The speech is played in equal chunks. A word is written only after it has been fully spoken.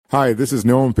Hi, this is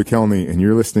Noam Pikelny, and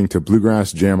you're listening to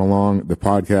Bluegrass Jam Along, the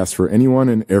podcast for anyone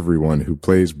and everyone who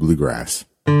plays bluegrass.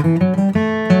 Hey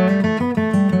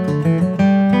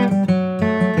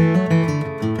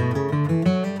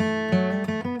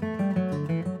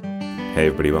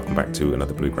everybody, welcome back to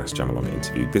another Bluegrass Jam Along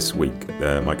interview. This week,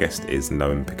 my guest is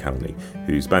Noam Pikelny,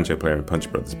 who's banjo player in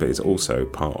Punch Brothers, but is also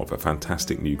part of a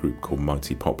fantastic new group called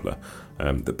Mighty Poplar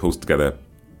that pulls together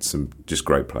some just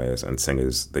great players and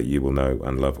singers that you will know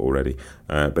and love already.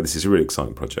 But this is a really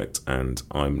exciting project, and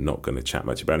I'm not going to chat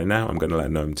much about it now. I'm going to let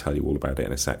Noam tell you all about it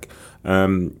in a sec.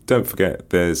 Don't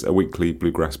forget, there's a weekly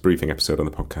Bluegrass briefing episode on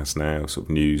the podcast now, sort of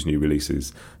news, new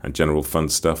releases, and general fun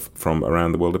stuff from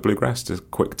around the world of bluegrass. Just a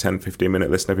quick 10-15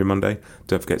 minute listen every Monday.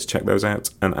 Don't forget to check those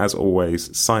out. And as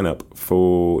always, sign up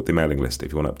for the mailing list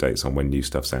if you want updates on when new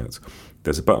stuff's out.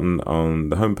 There's a button on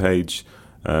the homepage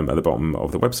at the bottom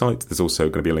of the website. There's also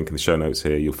going to be a link in the show notes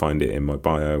here. You'll find it in my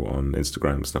bio on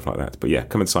Instagram, stuff like that. But yeah,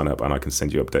 come and sign up and I can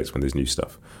send you updates when there's new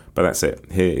stuff. But that's it.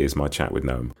 Here is my chat with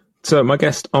Noam. So my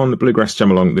guest on the Bluegrass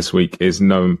Jam Along this week is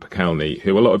Noam Pikelny,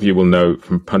 who a lot of you will know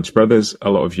from Punch Brothers.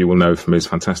 A lot of you will know from his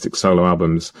fantastic solo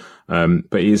albums.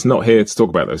 But he is not here to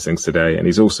talk about those things today. And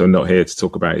he's also not here to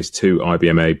talk about his two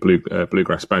IBMA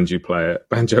Bluegrass Banjo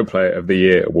Player of the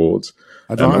Year awards.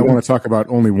 I want to talk about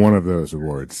only one of those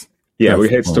awards. Yeah, we're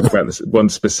here to talk about this one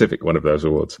specific one of those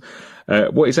awards.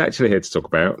 What he's actually here to talk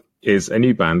about is a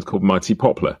new band called Mighty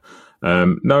Poplar.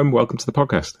 Noam, welcome to the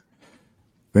podcast.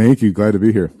 Thank you. Glad to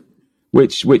be here.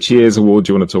 Which year's award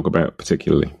do you want to talk about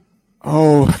particularly?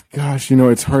 Oh, gosh,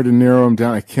 it's hard to narrow them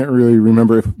down. I can't really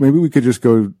remember. Maybe we could just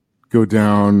go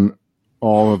down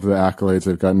all of the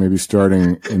accolades I've gotten, maybe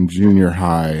starting in junior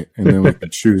high, and then we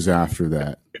could choose after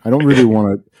that. I don't really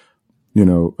want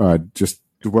to, just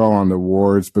dwell on the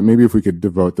awards, but maybe if we could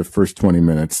devote the first 20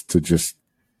 minutes to just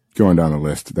going down the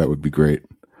list, that would be great.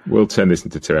 We'll turn this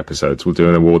into 2 episodes. We'll do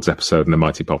an awards episode and a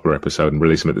Mighty Poplar episode and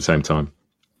release them at the same time.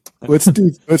 Let's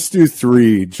do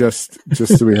 3 just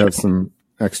so we have some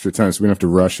extra time so we don't have to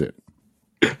rush it.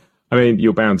 I mean,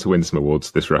 you're bound to win some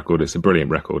awards, this record. It's a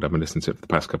brilliant record. I've been listening to it for the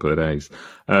past couple of days.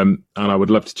 And I would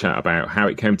love to chat about how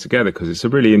it came together, because it's a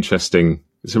really interesting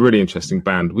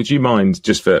band. Would you mind,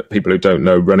 just for people who don't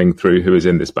know, running through who is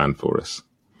in this band for us?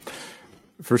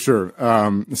 For sure.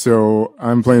 So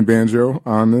I'm playing banjo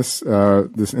on this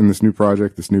new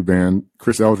project, this new band.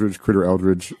 Critter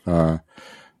Eldridge,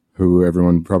 who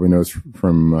everyone probably knows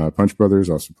from Punch Brothers,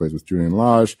 also plays with Julian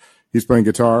Lage. He's playing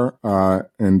guitar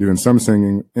and doing some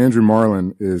singing. Andrew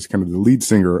Marlin is kind of the lead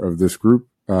singer of this group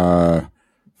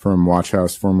from Watch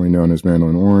House, formerly known as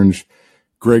Mandolin Orange.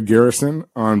 Greg Garrison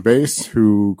on bass,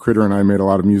 who Critter and I made a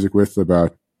lot of music with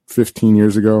about 15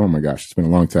 years ago. Oh my gosh, it's been a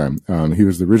long time. He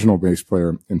was the original bass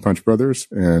player in Punch Brothers,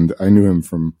 and I knew him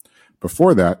from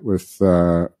before that with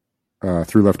Through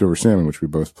Leftover Salmon, which we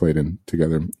both played in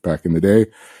together back in the day.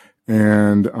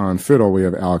 And on fiddle, we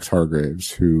have Alex Hargraves,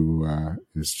 who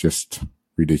is just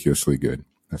ridiculously good.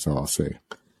 That's all I'll say.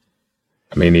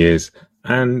 I mean, he is.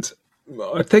 And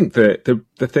I think that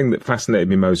the thing that fascinated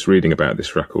me most reading about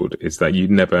this record is that you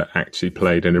never actually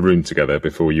played in a room together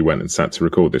before you went and sat to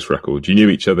record this record. You knew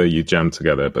each other, you jammed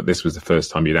together, but this was the first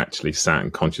time you'd actually sat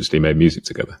and consciously made music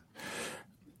together.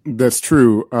 That's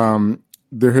true.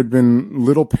 There had been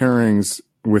little pairings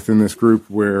within this group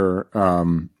where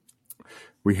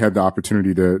we had the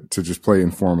opportunity to just play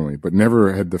informally, but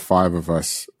never had the 5 of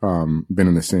us been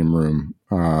in the same room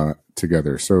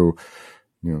together. So,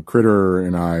 Critter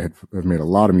and I have made a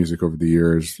lot of music over the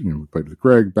years. We played with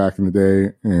Greg back in the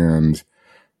day, and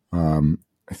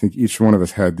I think each one of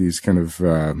us had these kind of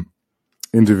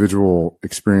individual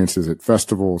experiences at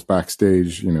festivals,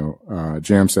 backstage,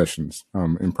 jam sessions,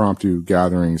 impromptu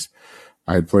gatherings.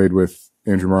 I had played with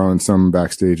Andrew Marlin some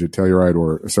backstage at Telluride,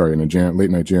 in a late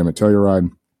night jam at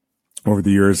Telluride. Over the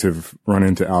years, have run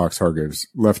into Alex Hargraves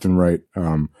left and right,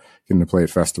 getting to play at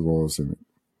festivals and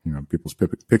people's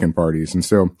picking parties. And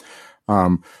so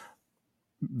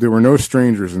there were no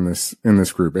strangers in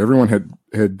this group. Everyone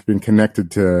had been connected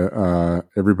to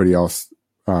everybody else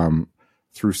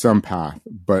through some path.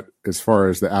 But as far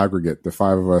as the aggregate, the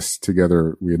 5 of us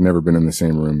together, we had never been in the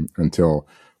same room until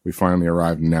we finally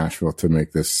arrived in Nashville to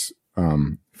make this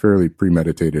fairly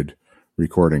premeditated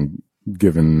recording,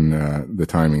 given the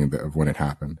timing of when it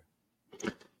happened.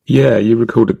 Yeah, you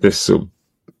recorded this sort of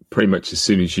pretty much as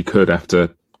soon as you could after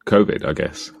COVID, I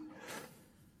guess.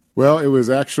 Well, it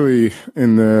was actually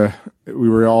we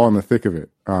were all in the thick of it.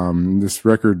 This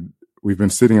record, we've been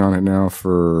sitting on it now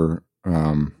for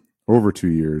over 2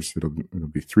 years. It'll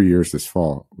be 3 years this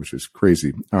fall, which is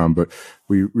crazy. But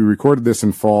we recorded this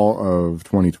in fall of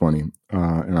 2020,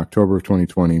 in October of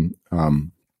 2020.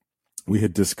 we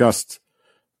had discussed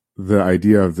the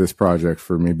idea of this project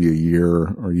for maybe a year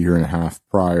or year and a half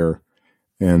prior,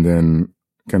 and then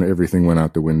kind of everything went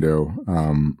out the window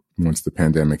once the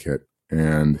pandemic hit,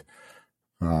 and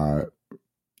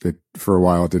it for a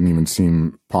while it didn't even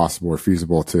seem possible or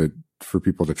feasible for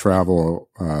people to travel,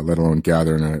 let alone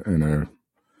gather in a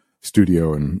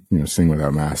studio and sing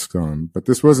without masks on. But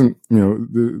this wasn't,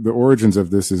 the origins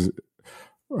of this is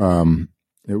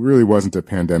it really wasn't a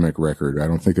pandemic record. I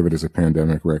don't think of it as a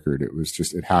pandemic record. It was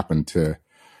just, it happened to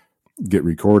get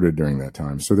recorded during that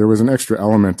time. So there was an extra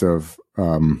element of,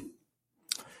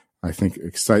 I think,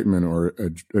 excitement or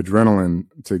adrenaline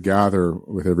to gather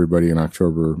with everybody in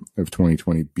October of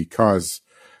 2020 because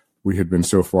we had been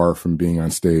so far from being on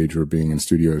stage or being in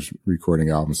studios recording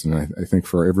albums. And I think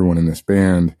for everyone in this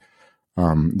band,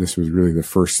 this was really the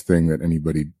first thing that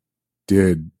anybody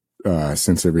did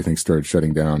since everything started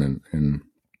shutting down in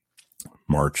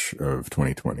March of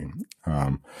 2020.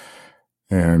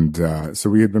 So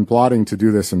we had been plotting to do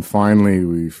this, and finally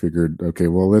we figured, okay,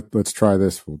 well, let's try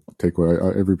this. We'll take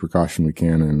every precaution we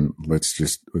can, and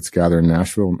let's gather in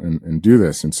Nashville and do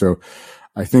this. And so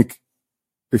I think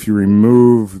if you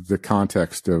remove the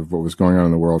context of what was going on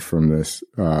in the world from this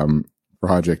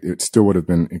project, it still would have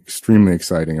been extremely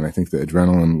exciting. And I think the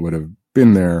adrenaline would have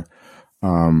been there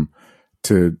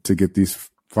to get these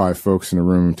 5 folks in a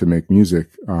room to make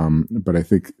music. But I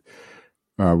think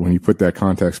when you put that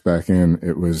context back in,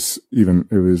 it was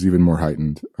even more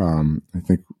heightened. I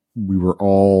think we were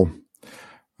all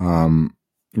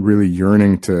really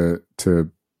yearning to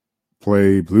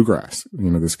play bluegrass.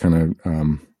 This kind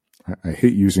of I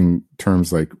hate using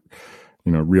terms like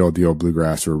real deal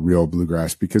bluegrass or real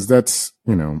bluegrass, because that's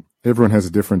everyone has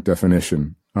a different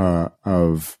definition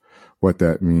of what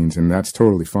that means, and that's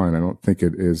totally fine. I don't think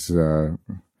it is the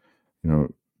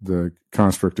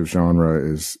construct of genre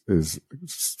is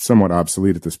somewhat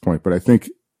obsolete at this point, but I think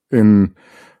in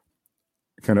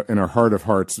our heart of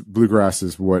hearts, bluegrass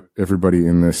is what everybody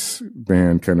in this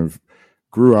band kind of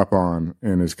grew up on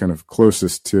and is kind of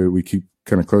closest to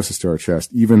our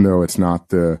chest, even though it's not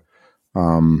the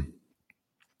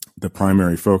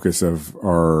primary focus of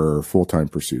our full-time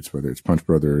pursuits, whether it's Punch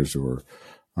Brothers or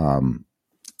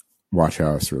Watch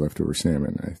House or Leftover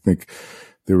Salmon. I think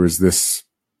there was this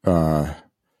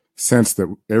sense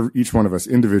that each one of us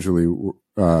individually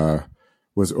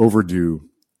was overdue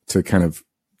to kind of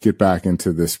get back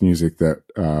into this music that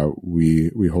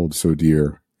we hold so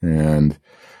dear. And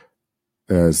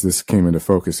as this came into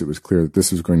focus, it was clear that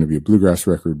this was going to be a bluegrass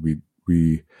record.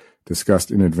 We discussed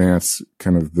in advance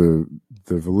kind of the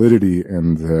validity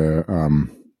and the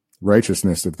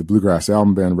righteousness of the Bluegrass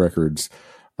Album Band records.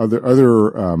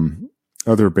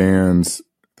 Other bands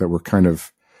that were kind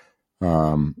of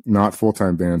not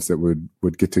full-time bands that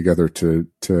would get together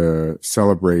to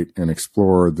celebrate and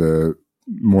explore the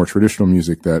more traditional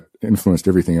music that influenced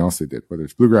everything else they did, whether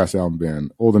it's Bluegrass Album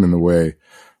Band, Old and in the Way,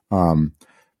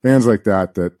 bands like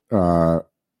that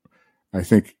I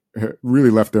think really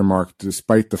left their mark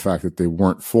despite the fact that they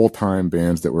weren't full-time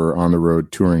bands that were on the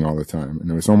road touring all the time. And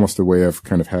it was almost a way of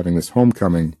kind of having this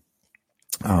homecoming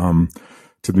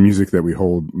to the music that we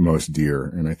hold most dear.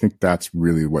 And I think that's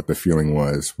really what the feeling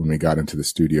was when we got into the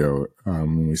studio.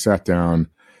 When we sat down,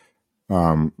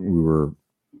 we were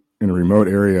in a remote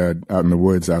area out in the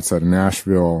woods outside of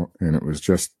Nashville, and it was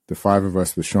just the 5 of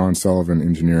us with Sean Sullivan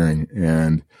engineering,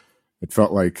 and it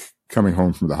felt like coming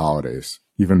home from the holidays,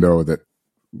 even though that,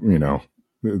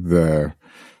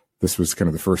 this was kind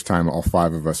of the first time all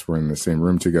 5 of us were in the same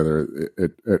room together.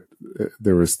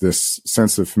 There was this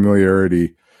sense of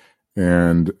familiarity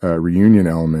and a reunion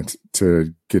element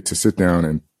to get to sit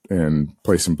down and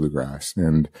play some bluegrass.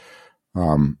 And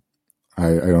I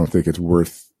don't think it's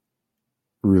worth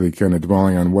really kind of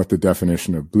dwelling on what the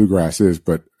definition of bluegrass is,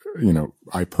 but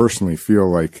I personally feel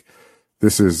like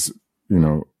this is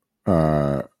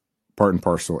part and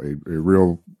parcel a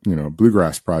real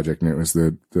bluegrass project, and it was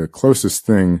the closest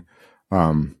thing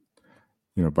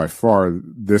by far.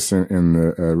 This and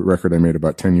the record I made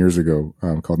about 10 years ago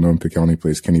called Noam Pikelny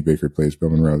Plays, Kenny Baker Plays, Bill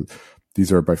Monroe.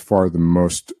 These are by far the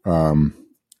most kind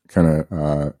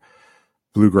of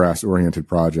bluegrass oriented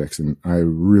projects, and I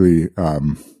really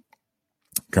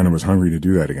kind of was hungry to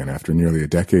do that again after nearly a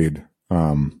decade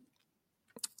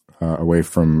away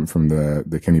from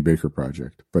the Kenny Baker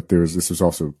project. But this was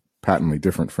also patently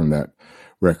different from that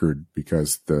record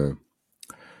because the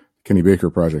Kenny Baker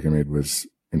project I made was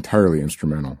entirely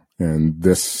instrumental, and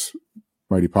this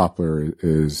Mighty Poplar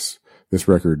is this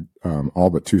record. All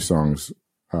but 2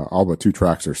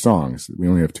 tracks are songs. We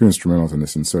only have 2 instrumentals in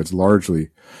this, and so it's largely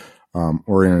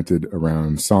oriented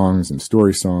around songs and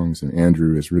story songs. And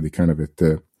Andrew is really kind of at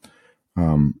the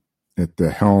at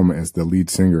the helm as the lead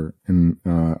singer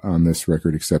on this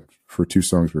record, except for 2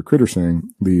 songs where Critter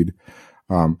sang lead.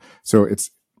 So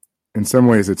it's, in some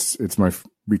ways, it's my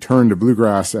return to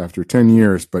bluegrass after 10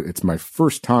 years, but it's my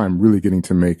first time really getting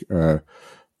to make a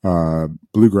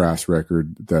bluegrass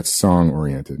record that's song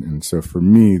oriented. And so for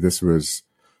me, this was,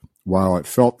 while it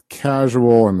felt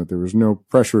casual and that there was no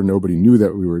pressure, nobody knew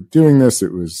that we were doing this.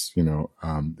 It was,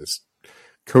 this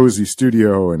cozy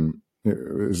studio, and it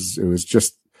was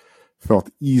just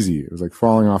felt easy. It was like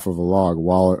falling off of a log.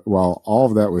 While all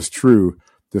of that was true,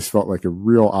 this felt like a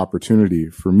real opportunity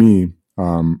for me,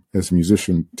 as a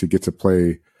musician, to get to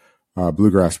play,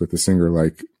 bluegrass with a singer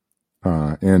like,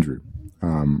 Andrew.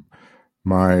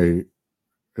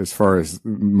 As far as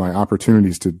my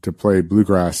opportunities to play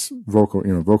bluegrass vocal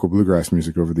bluegrass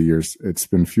music over the years, it's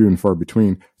been few and far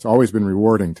between. It's always been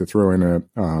rewarding to throw in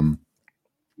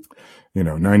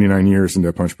 99 years into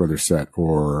a Punch Brothers set,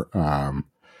 or,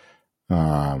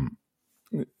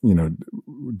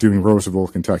 doing Roseville,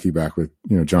 Kentucky back with,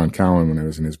 John Cowan when I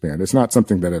was in his band. It's not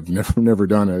something that I've never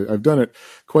done. I've done it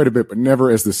quite a bit, but never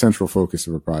as the central focus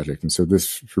of a project. And so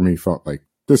this for me felt like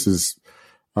this is,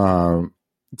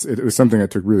 it was something I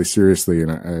took really seriously, and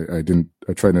I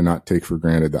tried to not take for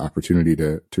granted the opportunity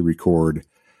to record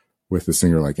with a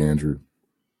singer like Andrew.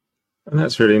 And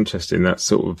that's really interesting, that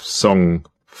sort of song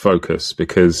focus,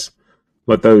 because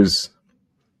like those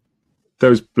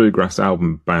bluegrass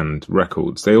album band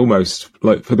records, they almost,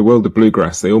 like for the world of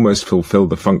bluegrass, they almost fulfill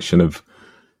the function of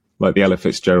like the Ella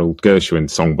Fitzgerald Gershwin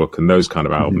songbook and those kind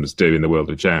of albums do in the world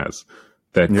of jazz.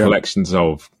 They're collections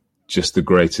of just the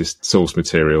greatest source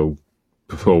material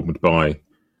performed by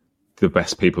the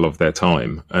best people of their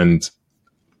time. And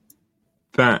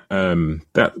that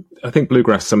I think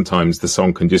bluegrass, sometimes the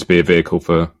song can just be a vehicle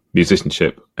for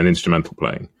musicianship and instrumental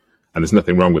playing, and there's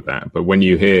nothing wrong with that. But when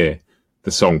you hear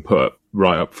the song put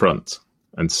right up front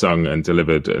and sung and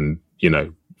delivered and,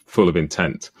 full of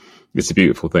intent, it's a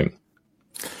beautiful thing.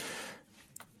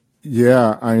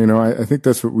 Yeah. I think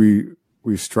that's what we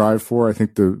strive for. I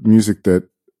think the music that,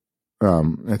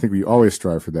 I think we always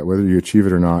strive for that, whether you achieve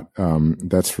it or not.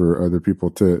 That's for other people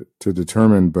to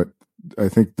determine. But I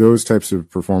think those types of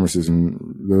performances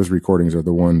and those recordings are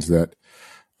the ones that,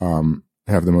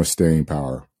 have the most staying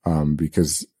power,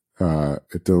 because,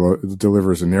 it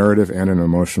delivers a narrative and an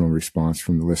emotional response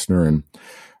from the listener. And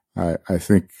I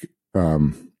think, for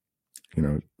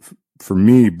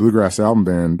me, the Bluegrass Album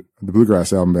Band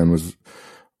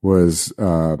was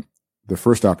the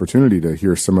first opportunity to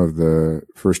hear some of the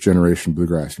first generation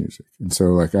bluegrass music. And so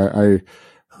like I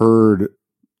heard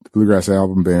the Bluegrass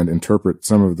Album Band interpret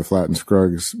some of the Flatt and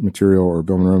Scruggs material or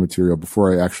Bill Monroe material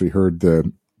before I actually heard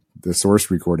the source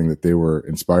recording that they were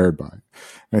inspired by.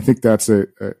 And I think that's a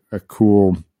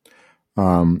cool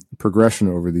progression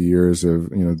over the years of,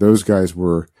 those guys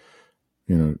were,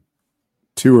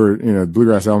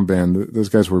 Bluegrass Album Band, those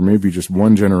guys were maybe just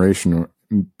one generation or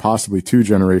possibly 2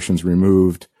 generations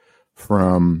removed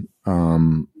from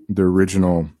the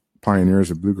original pioneers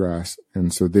of bluegrass.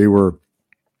 And so they were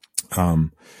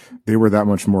that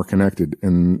much more connected.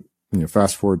 And,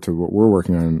 fast forward to what we're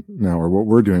working on now, or what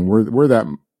we're doing, we're that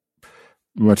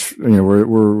much,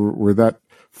 we're that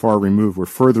far removed. We're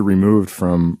further removed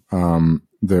from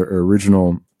the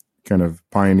original kind of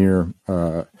pioneer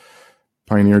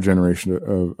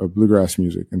generation of bluegrass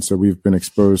music. And so we've been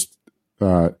exposed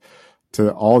to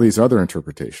all these other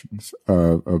interpretations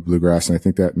of bluegrass. And I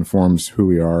think that informs who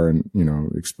we are, and,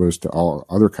 exposed to all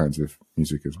other kinds of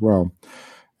music as well.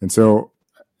 And so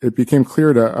it became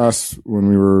clear to us when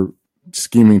we were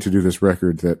scheming to do this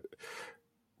record that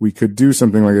we could do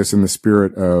something like this in the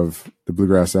spirit of the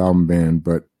Bluegrass Album Band.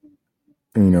 But,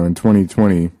 in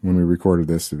 2020, when we recorded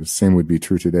this, the same would be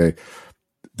true today.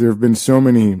 There have been so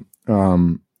many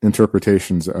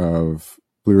interpretations of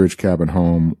Blue Ridge Cabin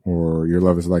Home or Your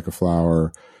Love Is Like a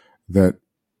Flower that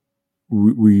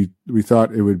we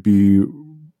thought it would be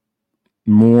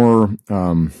more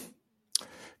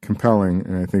compelling,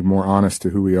 and I think more honest to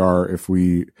who we are, if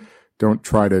we don't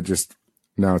try to just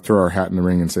now throw our hat in the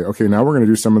ring and say, okay, now we're going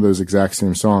to do some of those exact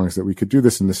same songs. That we could do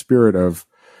this in the spirit of,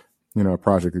 a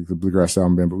project like the Bluegrass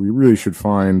Album Band, but we really should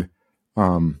find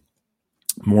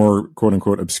more quote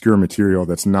unquote obscure material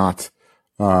that's not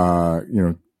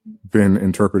been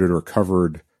interpreted or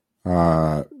covered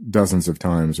dozens of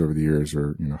times over the years,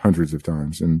 or hundreds of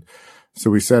times. And so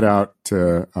we set out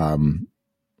to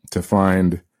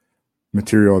find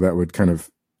material that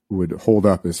would hold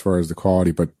up as far as the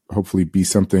quality, but hopefully be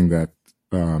something that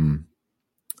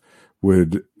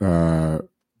would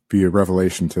be a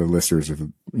revelation to listeners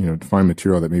of, to find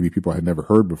material that maybe people had never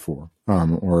heard before,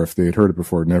 or if they had heard it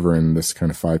before, never in this kind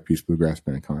of 5-piece bluegrass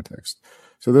band context.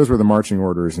 So those were the marching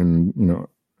orders. And,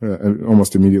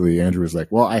 almost immediately Andrew was like,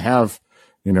 well, I have,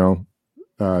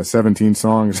 17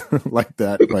 songs like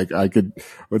that. Like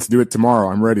let's do it tomorrow.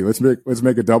 I'm ready. Let's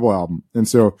make a double album. And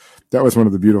so that was one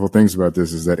of the beautiful things about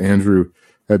this, is that Andrew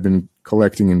had been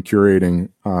collecting and curating,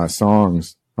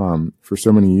 songs, for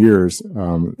so many years,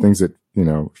 things that,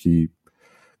 he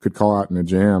could call out in a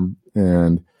jam.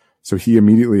 And so he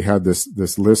immediately had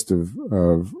this list of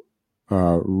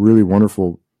really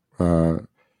wonderful,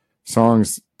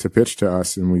 songs to pitch to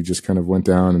us. And we just kind of went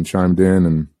down and chimed in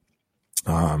and,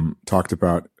 talked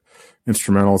about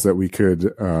instrumentals that we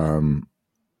could, kind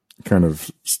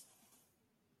of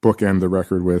bookend the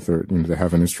record with, or, to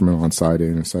have an instrumental on side A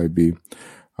and a side B,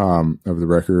 of the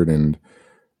record. And,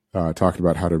 talked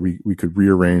about how we could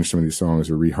rearrange some of these songs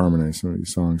or reharmonize some of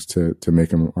these songs to make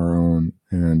them our own.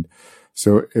 And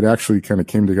so it actually kind of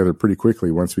came together pretty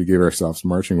quickly once we gave ourselves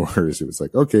marching orders. It was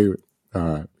like, okay,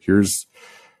 here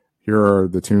are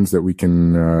the tunes that we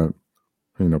can,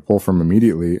 pull from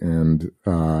immediately. And,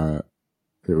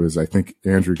 it was, I think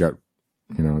Andrew got,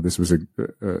 this was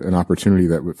an opportunity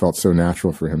that felt so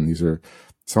natural for him. These are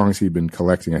songs he'd been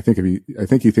collecting. I think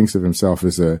he thinks of himself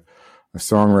as a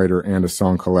songwriter and a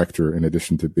song collector, in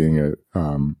addition to being a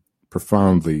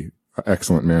profoundly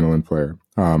excellent mandolin player.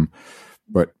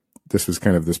 But this was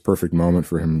kind of this perfect moment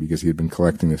for him, because he had been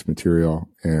collecting this material,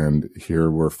 and here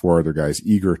were 4 other guys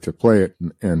eager to play it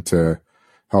and to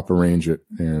help arrange it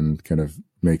and kind of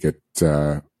make it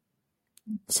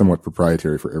somewhat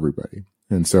proprietary for everybody.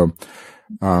 And so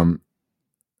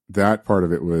that part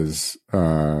of it was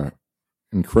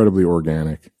incredibly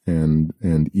organic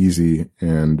and easy.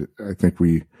 And I think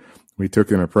we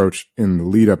took an approach in the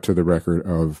lead up to the record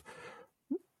of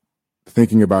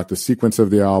thinking about the sequence of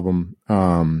the album,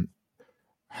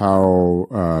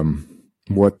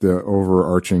 what the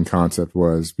overarching concept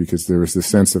was, because there was this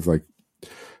sense of like,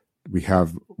 we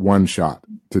have one shot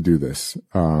to do this.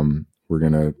 We're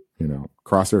going to,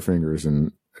 cross our fingers,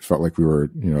 and it felt like we were,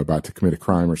 about to commit a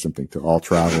crime or something, to all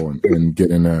travel and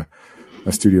get in a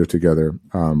studio together.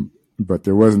 But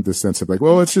there wasn't this sense of like,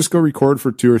 well, let's just go record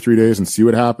for 2 or 3 days and see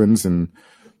what happens. And,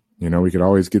 we could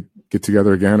always get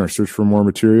together again or search for more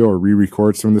material or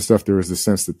re-record some of the stuff. There was this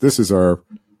sense that this is our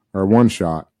one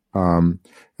shot. And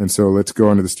so let's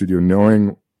go into the studio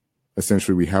knowing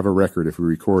essentially we have a record. If we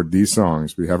record these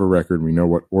songs, we have a record. We know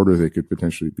what order they could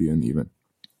potentially be in even.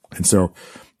 And so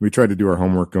we tried to do our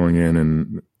homework going in.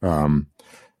 And,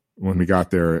 when we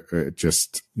got there, it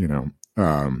just, it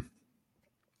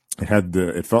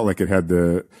felt like it had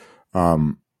the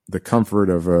comfort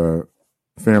of a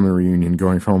family reunion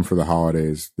going home for the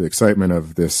holidays, the excitement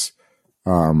of this,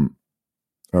 of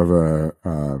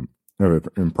an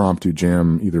impromptu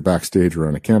jam, either backstage or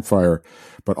on a campfire,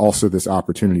 but also this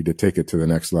opportunity to take it to the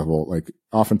next level. Like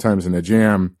oftentimes in a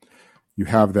jam, you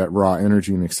have that raw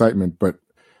energy and excitement, but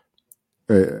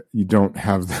you don't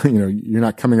have, you're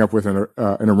not coming up with an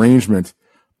arrangement,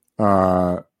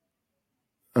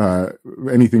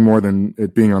 anything more than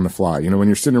it being on the fly. When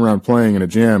you're sitting around playing in a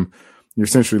jam, you're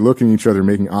essentially looking at each other,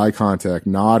 making eye contact,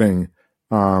 nodding,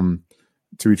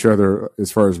 to each other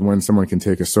as far as when someone can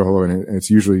take a solo. And it's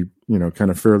usually, kind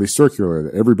of fairly circular,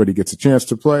 that everybody gets a chance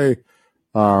to play.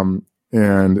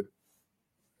 And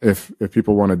if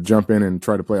people want to jump in and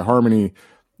try to play a harmony,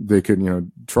 they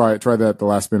could, try that the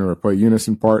last minute or play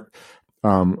unison part.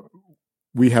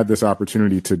 We had this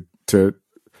opportunity to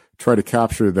try to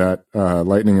capture that,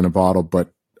 lightning in a bottle,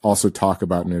 but also talk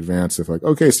about in advance of like,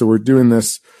 okay, so we're doing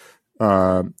this,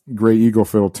 Gray Eagle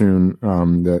fiddle tune,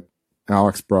 that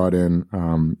Alex brought in,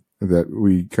 that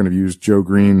we kind of used Joe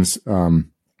Green's,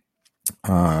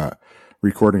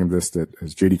 recording of this that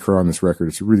has J.D. Crowe on this record.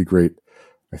 It's a really great,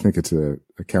 I think it's a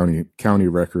county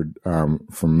record,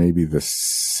 from maybe the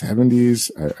 70s.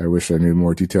 I wish I knew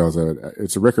more details of it.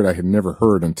 It's a record I had never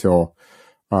heard until,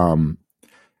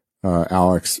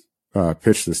 Alex,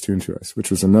 pitched this tune to us, which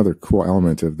was another cool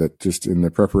element of that. Just in the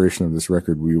preparation of this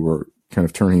record, we were kind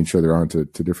of turning each other on to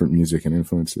different music and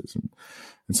influences.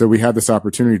 And so we had this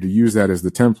opportunity to use that as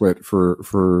the template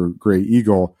for Gray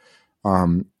Eagle.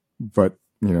 But,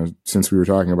 since we were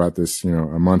talking about this, a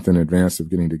month in advance of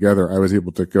getting together, I was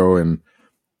able to go and,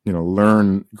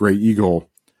 learn Gray Eagle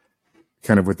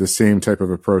kind of with the same type of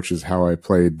approach as how I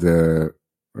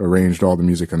arranged all the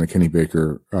music on the Kenny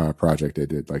Baker, project I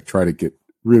did. Like try to get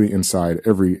really inside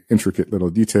every intricate little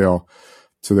detail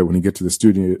so that when you get to the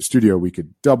studio, we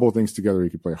could double things together. We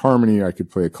could play harmony. I could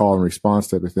play a call and response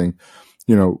type of thing.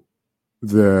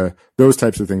 those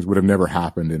types of things would have never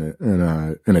happened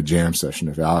in a jam session.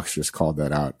 If Alex just called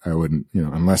that out, I wouldn't,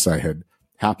 unless I had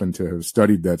happened to have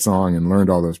studied that song and learned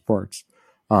all those parts.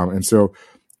 And so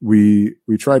we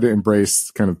tried to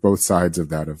embrace kind of both sides of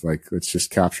that, of like, let's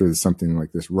just capture something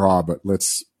like this raw, but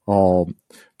let's all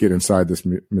get inside this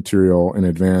material in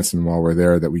advance. And while we're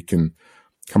there, that we can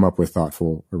come up with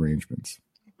thoughtful arrangements.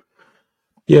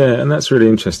 Yeah. And that's really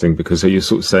interesting, because you're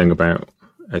sort of saying about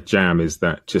a jam is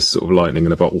that just sort of lightning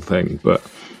in a bottle thing, but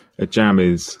a jam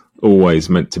is always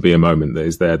meant to be a moment that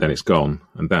is there, then it's gone.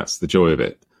 And that's the joy of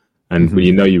it. And when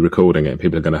you're recording it,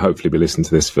 people are going to hopefully be listening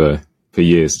to this for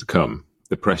years to come.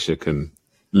 The pressure can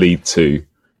lead to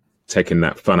taking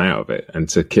that fun out of it. And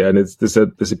there's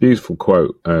a beautiful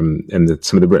quote in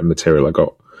some of the written material I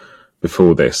got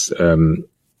before this,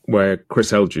 where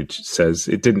Chris Eldridge says,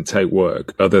 "It didn't take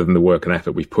work other than the work and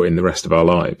effort we've put in the rest of our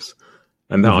lives."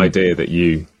 And that idea that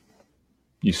you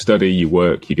study, you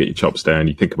work, you get your chops down,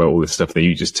 you think about all this stuff, then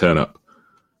you just turn up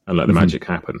and let the magic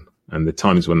happen. And the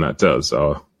times when that does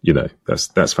are,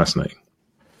 that's fascinating.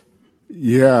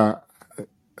 Yeah,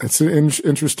 it's an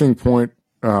interesting point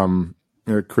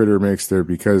that Critter makes there,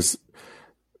 because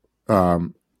I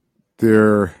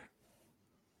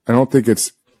don't think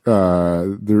it's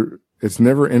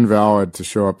never invalid to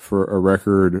show up for a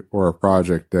record or a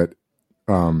project that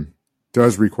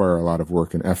does require a lot of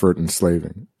work and effort and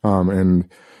slaving. And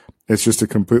it's just a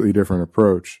completely different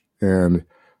approach. And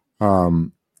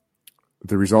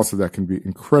the results of that can be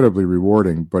incredibly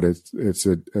rewarding, but it's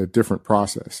a different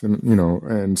process. And,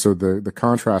 and so the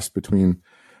contrast between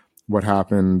what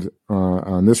happened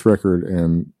on this record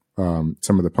and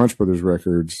some of the Punch Brothers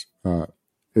records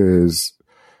is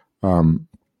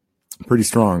pretty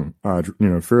strong,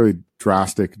 fairly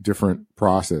drastic, different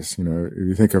process. If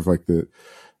you think of like the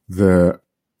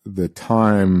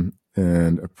time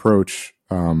and approach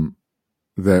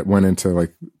that went into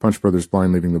like Punch Brothers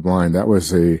Blind Leading the Blind, that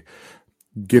was when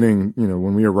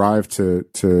we arrived to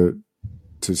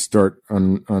start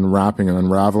unwrapping and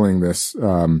unraveling this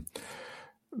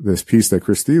this piece that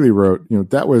Chris Thiele wrote,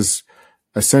 that was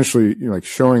essentially like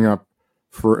showing up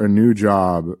for a new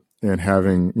job and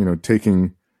having,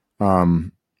 taking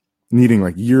needing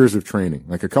like years of training,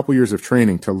 like a couple years of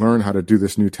training to learn how to do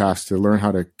this new task, to learn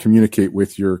how to communicate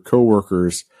with your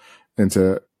coworkers, and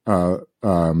to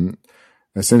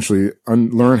essentially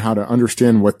learn how to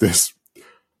understand what this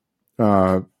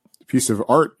piece of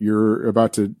art you're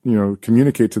about to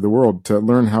communicate to the world, to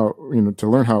learn how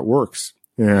it works.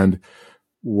 And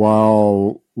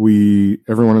while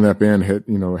everyone in that band had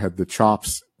the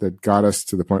chops that got us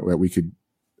to the point that we could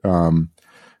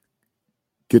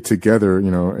get together,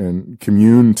 and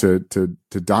commune to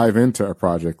dive into a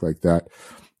project like that,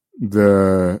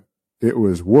 it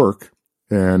was work,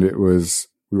 and we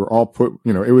were all put,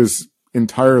 it was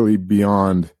entirely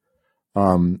beyond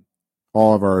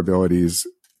all of our abilities,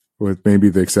 with maybe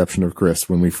the exception of Chris,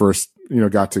 when we first,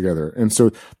 got together. And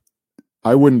so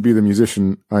I wouldn't be the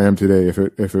musician I am today if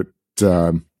it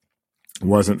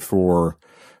wasn't for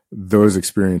those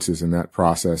experiences in that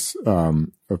process of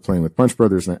playing with Punch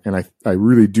Brothers. And I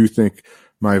really do think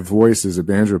my voice as a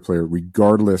banjo player,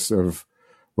 regardless of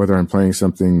whether I'm playing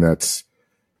something that's,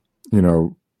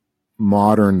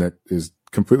 modern, that is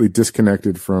completely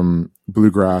disconnected from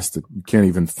bluegrass, that you can't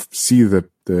even see the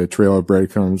trail of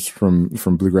breadcrumbs from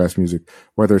bluegrass music,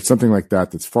 whether it's something like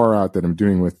that's far out that I'm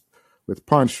doing with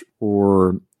Punch,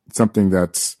 or something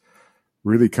that's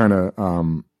really kind of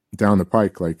down the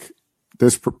pike, like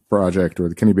this project or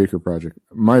the Kenny Baker project,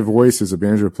 my voice as a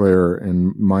banjo player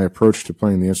and my approach to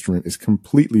playing the instrument is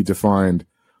completely defined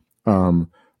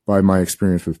by my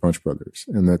experience with Punch Brothers,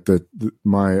 and that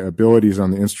my abilities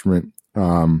on the instrument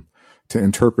to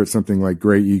interpret something like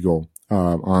Gray Eagle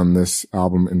on this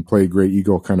album, and play Gray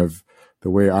Eagle kind of the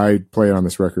way I play it on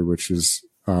this record, which is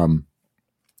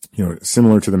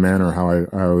similar to the manner how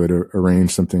I would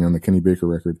arrange something on the Kenny Baker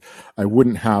record. I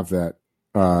wouldn't have that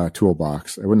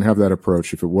toolbox. I wouldn't have that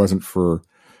approach if it wasn't for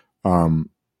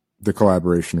the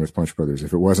collaboration with Punch Brothers.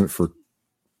 If it wasn't for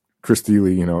Chris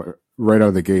Thiele, right out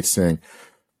of the gate saying,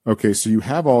 "Okay, so you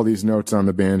have all these notes on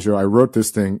the banjo. I wrote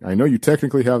this thing. I know you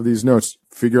technically have these notes.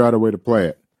 Figure out a way to play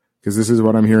it, because this is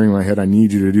what I'm hearing in my head. I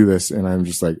need you to do this." And I'm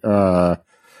just like, oh,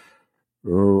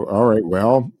 all right,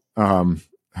 well,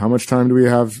 how much time do we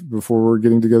have before we're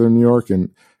getting together in New York? And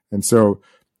so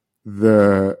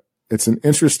it's an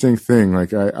interesting thing.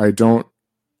 Like, I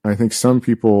think some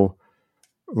people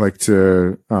like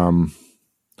to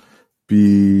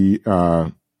be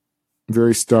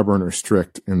very stubborn or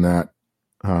strict in that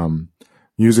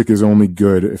music is only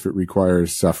good if it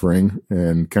requires suffering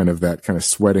and kind of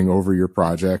sweating over your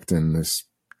project and this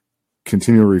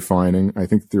continual refining. I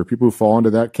think there are people who fall into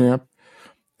that camp,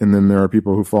 and then there are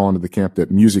people who fall into the camp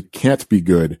that music can't be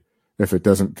good if it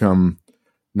doesn't come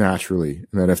naturally,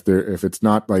 and that if it's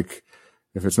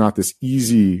not this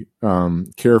easy,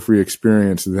 carefree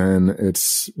experience, then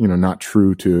it's, not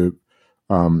true to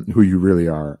who you really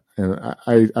are. And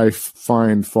I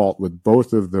find fault with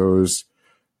both of those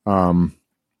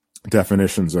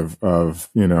definitions of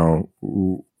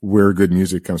where good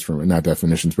music comes from, and not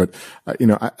definitions, but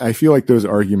I feel like those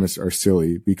arguments are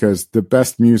silly, because the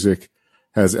best music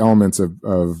has elements of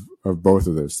both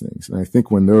of those things. And I think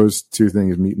when those two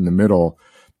things meet in the middle,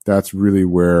 that's really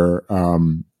where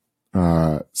some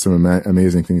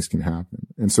amazing things can happen.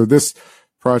 And so this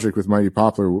project with Mighty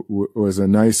Poplar was a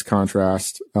nice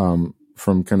contrast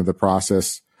from kind of the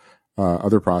process,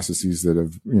 other processes that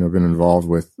have been involved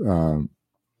with,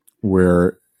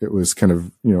 where it was kind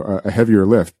of a heavier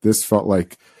lift. This felt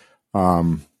like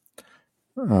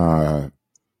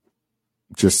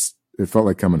it felt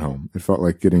like coming home. It felt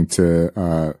like getting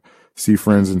to see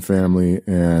friends and family,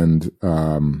 and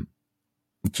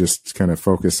just kind of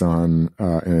focus on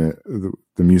the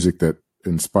music that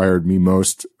inspired me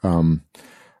most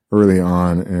early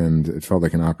on. And it felt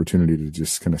like an opportunity to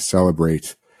just kind of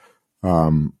celebrate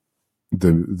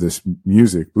this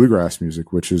music, bluegrass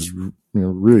music, which has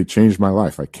really changed my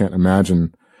life. I can't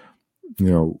imagine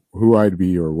who I'd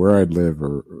be, or where I'd live,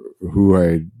 or who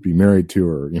I'd be married to,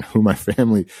 or who my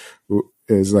family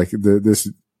is. Like this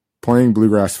playing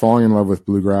bluegrass, falling in love with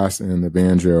bluegrass and the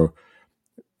banjo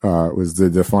was the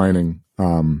defining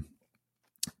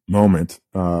moment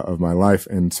of my life.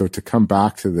 And so to come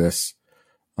back to this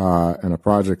and a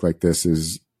project like this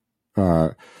is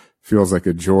feels like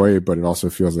a joy, but it also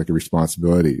feels like a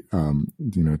responsibility,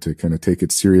 to kind of take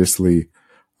it seriously,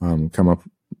 come up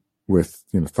with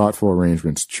thoughtful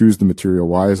arrangements, choose the material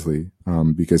wisely,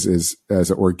 because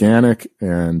as organic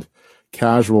and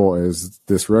casual as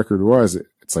this record was,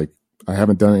 it's like I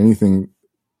haven't done anything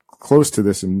close to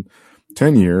this in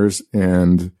 10 years,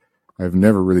 and I've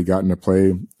never really gotten to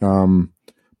play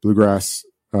bluegrass,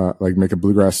 like make a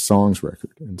bluegrass songs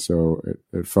record. And so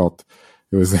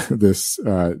it was this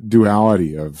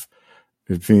duality of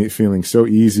it feeling so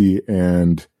easy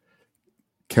and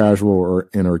casual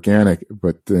and organic,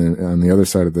 but then on the other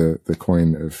side of the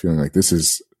coin of feeling like this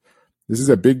is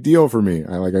a big deal for me.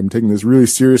 I'm taking this really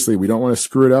seriously. We don't want to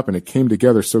screw it up. And it came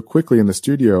together so quickly in the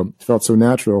studio. It felt so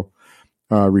natural,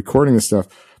 recording this stuff.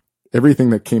 Everything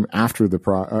that came after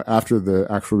the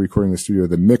actual recording in the studio,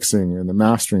 the mixing and the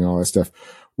mastering, all that stuff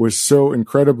was so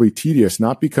incredibly tedious,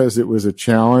 not because it was a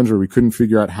challenge or we couldn't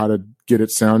figure out how to get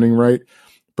it sounding right,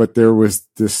 but there was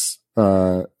this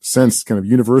sense kind of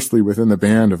universally within the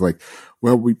band of like,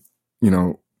 well, we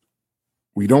don't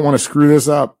want to screw this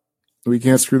up. We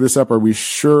can't screw this up. Are we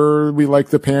sure we like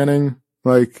the panning?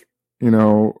 Like,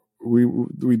 we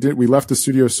left the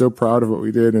studio so proud of what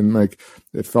we did, and like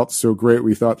it felt so great.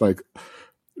 We thought like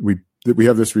we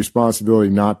have this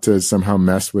responsibility not to somehow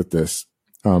mess with this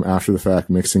after the fact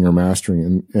mixing or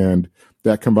mastering, and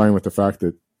that combined with the fact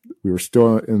that we were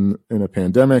still in a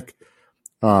pandemic,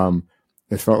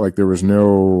 it felt like there was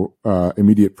no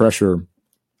immediate pressure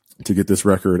to get this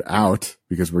record out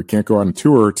because we can't go on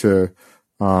tour to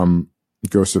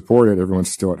go support it. Everyone's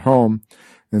still at home,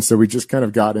 and so we just kind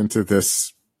of got into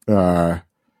this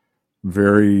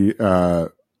very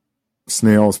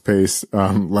snail's pace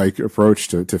like approach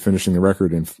to finishing the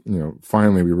record. And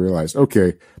finally we realized,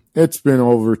 okay, it's been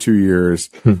over 2 years.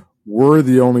 We're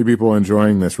the only people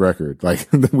enjoying this record. Like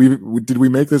did we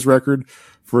make this record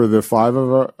for the five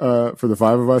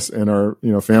of us and our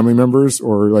family members,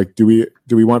 or like do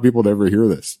we want people to ever hear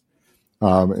this?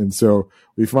 And so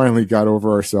we finally got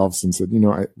over ourselves and said,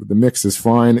 the mix is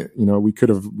fine. We could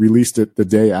have released it the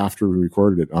day after we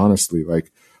recorded it. Honestly,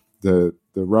 like the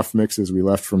rough mixes we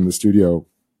left from the studio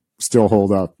still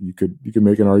hold up. You could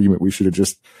make an argument we should have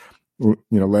just,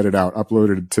 let it out,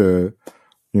 uploaded it to,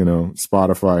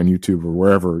 Spotify and YouTube or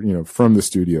wherever, from the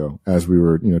studio as we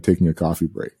were, taking a coffee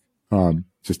break,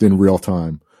 just in real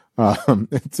time.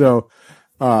 And so,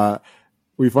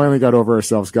 we finally got over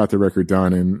ourselves, got the record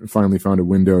done, and finally found a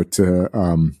window to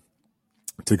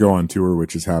go on tour,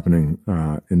 which is happening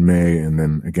in May and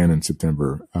then again in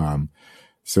September.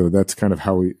 So that's kind of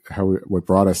what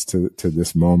brought us to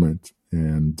this moment.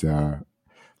 And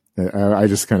I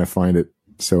just kind of find it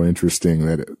so interesting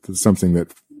that it's something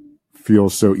that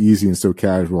feels so easy and so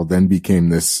casual then became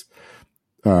this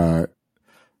kind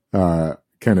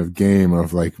of game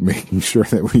of like making sure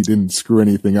that we didn't screw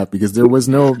anything up, because there was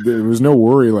no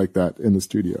worry like that in the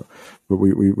studio, but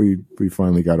we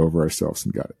finally got over ourselves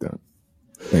and got it done.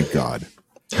 Thank God.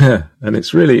 And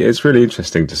it's really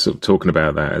interesting to sort of talking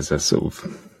about that as a sort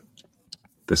of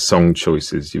the song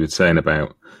choices you were saying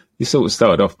about. You sort of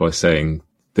started off by saying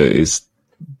that it's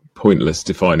pointless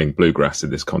defining bluegrass in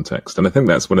this context, and I think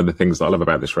that's one of the things that I love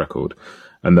about this record,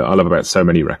 and that I love about so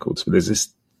many records. But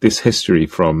there's this history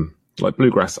from like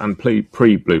bluegrass and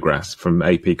pre-bluegrass, from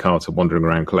A.P. Carter wandering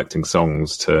around collecting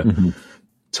songs to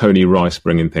Tony Rice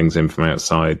bringing things in from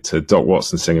outside to Doc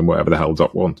Watson singing whatever the hell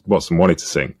Doc Watson wanted to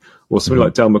sing, or somebody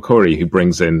like Del McCoury who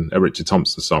brings in a Richard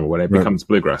Thompson song when it becomes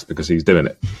bluegrass because he's doing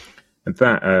it. And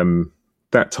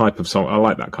that type of song, I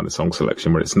like that kind of song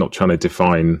selection where it's not trying to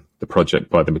define the project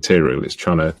by the material. It's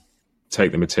trying to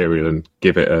take the material and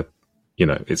give it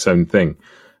its own thing.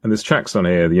 And there's tracks on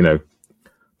here,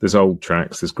 there's old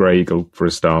tracks. There's Grey Eagle for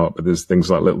a start, but there's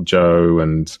things like Little Joe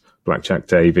and Blackjack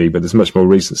Davy. But there's much more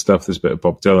recent stuff. There's a bit of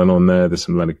Bob Dylan on there. There's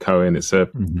some Leonard Cohen. It's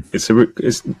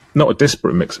not a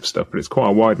disparate mix of stuff, but it's quite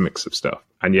a wide mix of stuff,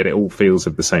 and yet it all feels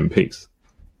of the same piece.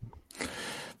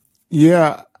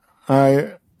 Yeah,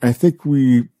 I think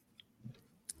we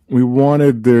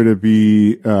wanted there to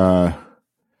be a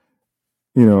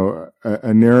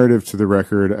narrative to the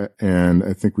record, and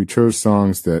I think we chose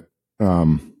songs that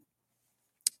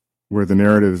where the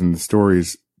narratives and the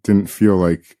stories didn't feel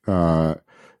like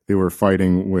they were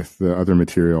fighting with the other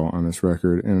material on this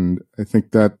record. And I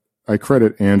think that I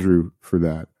credit Andrew for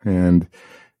that. And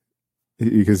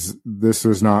because this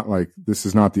is not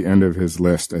the end of his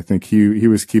list. I think he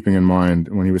was keeping in mind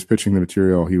when he was pitching the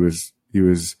material, he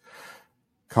was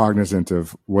cognizant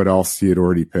of what else he had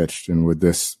already pitched and would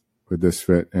this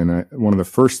fit. And one of the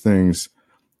first things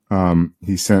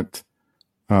he sent,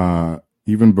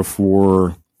 even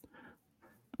before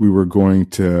we were going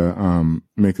to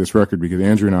make this record, because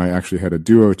Andrew and I actually had a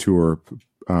duo tour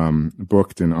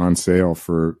booked and on sale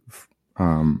for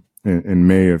in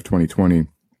May of 2020.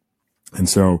 And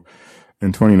so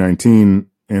in 2019,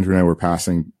 Andrew and I were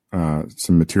passing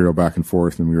some material back and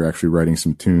forth, and we were actually writing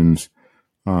some tunes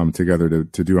together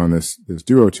to do on this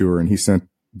duo tour. And he sent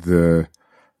the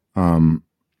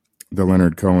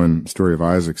Leonard Cohen Story of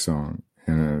Isaac song,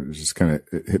 and it was just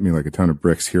it hit me like a ton of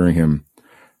bricks hearing him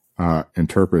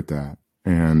interpret that.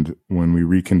 And when we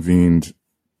reconvened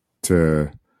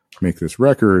to make this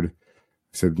record,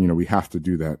 I said, we have to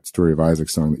do that Story of Isaac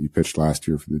song that you pitched last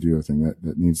year for the duo thing.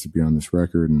 That needs to be on this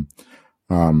record. And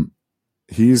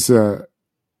he's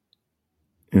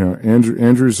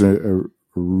Andrew's a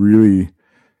really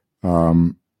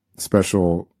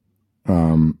special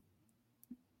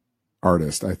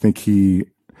artist. I think he's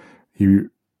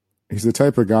the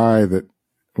type of guy that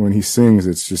when he sings,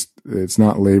 it's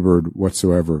not labored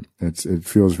whatsoever. It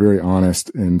feels very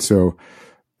honest. And so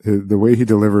the way he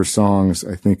delivers songs,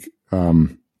 I think,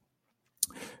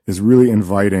 is really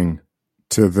inviting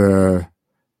to the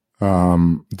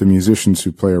musicians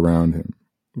who play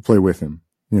with him,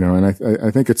 and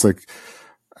I think it's like,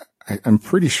 I'm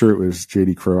pretty sure it was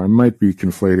J.D. Crowe. I might be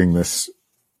conflating this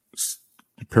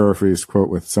paraphrase quote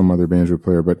with some other banjo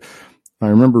player, but I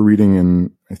remember reading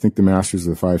in, I think, the Masters of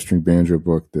the Five-String Banjo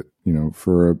book that,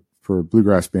 for a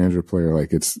bluegrass banjo player,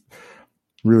 like, it's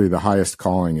really the highest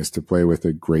calling is to play with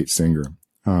a great singer.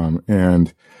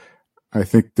 And I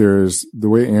think there's the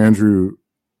way Andrew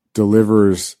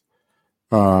delivers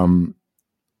the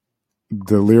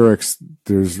lyrics,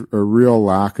 there's a real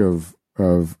lack of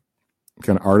kind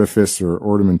of artifice or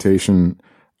ornamentation.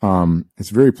 It's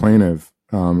very plaintive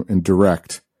and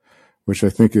direct, which I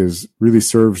think really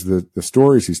serves the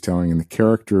stories he's telling and the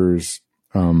characters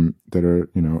that are,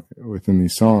 within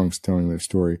these songs telling their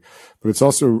story. But it's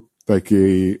also like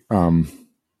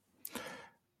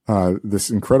this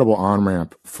incredible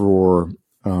on-ramp for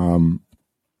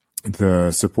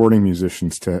the supporting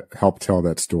musicians to help tell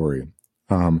that story.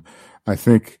 I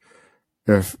think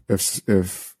if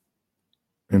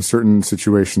in certain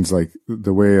situations, like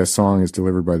the way a song is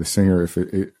delivered by the singer, if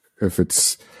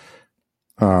it's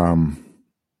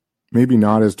maybe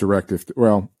not as direct,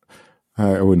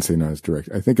 I wouldn't say not as direct.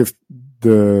 I think if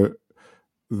the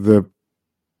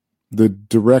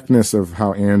directness of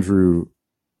how Andrew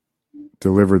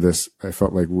delivered this, I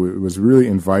felt like it was really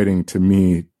inviting to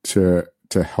me to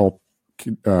help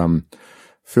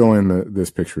fill in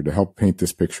this picture, to help paint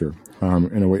this picture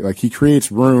in a way. Like, he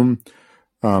creates room.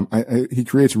 He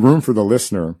creates room for the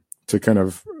listener to kind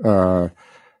of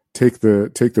take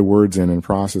the words in and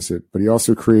process it, but he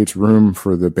also creates room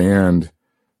for the band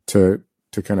to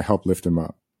kind of help lift him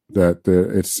up.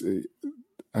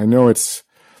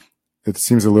 It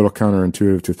seems a little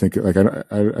counterintuitive to think, like,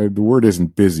 the word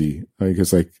isn't busy. Like,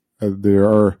 it's like,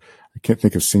 I can't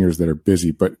think of singers that are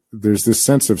busy, but there's this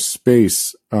sense of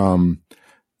space,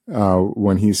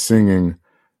 when he's singing,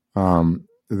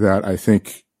 that I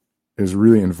think is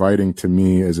really inviting to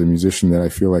me as a musician, that I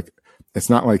feel like it's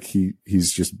not like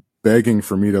he's just begging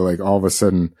for me to like all of a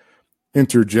sudden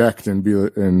interject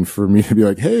and for me to be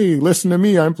like, hey, listen to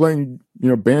me, I'm playing,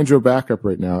 banjo backup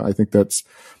right now. I think that's,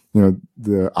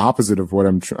 the opposite of what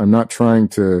I'm not trying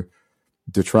to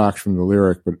detract from the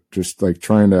lyric, but just like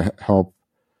trying to help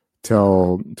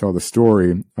tell the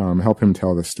story, help him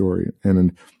tell the story.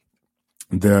 And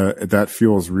that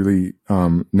feels really,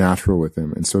 natural with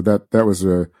him. And so that was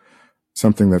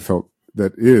something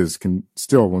that can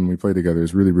still, when we play together,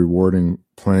 is really rewarding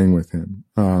playing with him.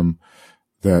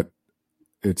 That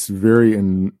it's very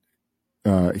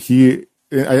I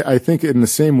think in the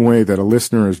same way that a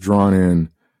listener is drawn in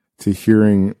to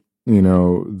hearing,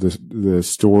 the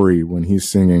story when he's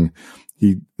singing,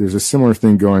 there's a similar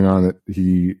thing going on, that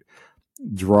he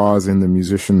draws in the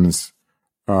musicians,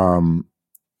 that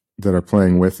are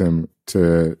playing with him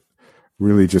to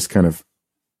really just kind of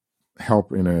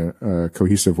help in a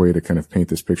cohesive way to kind of paint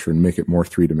this picture and make it more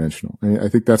three-dimensional. And I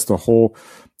think that's the whole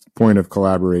point of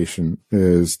collaboration,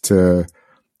 is to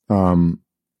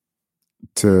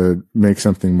make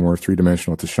something more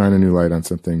three-dimensional, to shine a new light on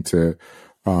something, to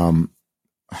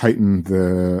heighten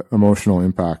the emotional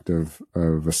impact of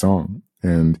a song.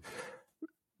 And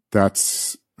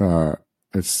that's a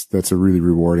really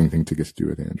rewarding thing to get to do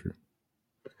with Andrew.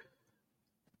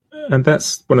 And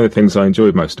that's one of the things I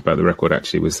enjoyed most about the record,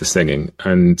 actually, was the singing.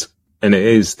 And it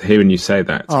is hearing you say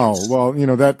that. Oh, well,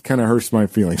 that kind of hurts my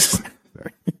feelings.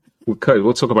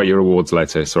 We'll talk about your awards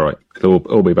later. It's all right. It'll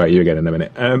all be about you again in a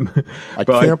minute. I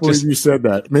can't believe you said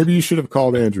that. Maybe you should have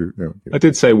called Andrew. No, I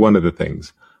did say one of the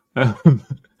things.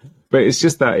 But it's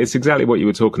just that, it's exactly what you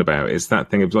were talking about. It's that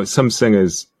thing of like some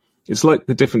singers, it's like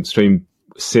the difference between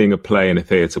seeing a play in a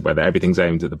theatre where everything's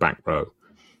aimed at the back row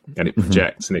and it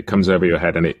projects and it comes over your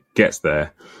head and it gets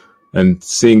there, and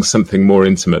seeing something more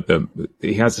intimate.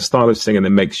 He has a style of singing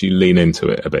that makes you lean into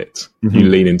it a bit. Mm-hmm. You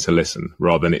lean in to listen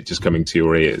rather than it just coming to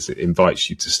your ears. It invites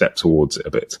you to step towards it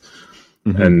a bit.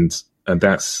 Mm-hmm. And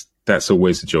that's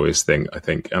always a joyous thing, I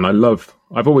think. And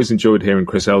I've always enjoyed hearing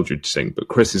Chris Eldridge sing, but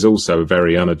Chris is also a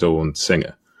very unadorned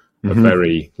singer. Mm-hmm. A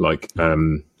very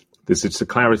there's just a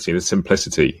clarity and a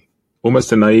simplicity,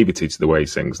 almost a naivety to the way he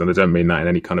sings. And I don't mean that in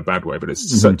any kind of bad way, but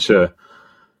it's such an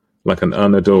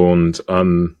unadorned,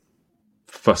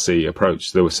 fussy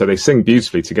approach. So they sing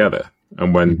beautifully together.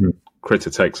 And when Critter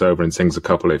takes over and sings a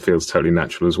couple, it feels totally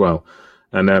natural as well.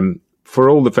 And for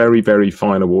all the very, very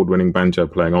fine award-winning banjo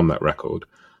playing on that record,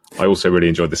 I also really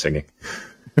enjoyed the singing.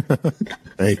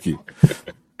 Thank you.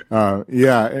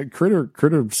 Yeah,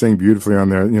 Critter sang beautifully on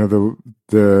there.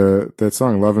 That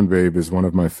song "Lovin' Babe" is one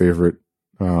of my favorite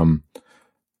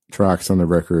tracks on the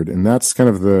record, and that's kind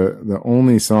of the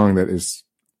only song that is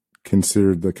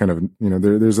considered the kind of,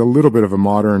 there's a little bit of a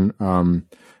modern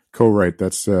co-write.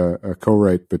 That's a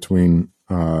co-write between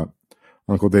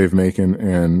Uncle Dave Macon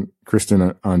and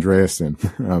Kristen Andreasen,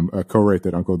 a co-write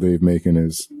that Uncle Dave Macon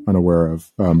is unaware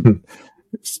of, in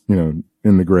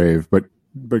the grave. But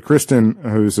Kristen,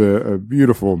 who's a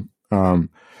beautiful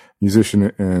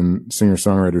musician and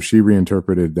singer-songwriter, she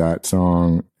reinterpreted that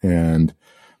song, and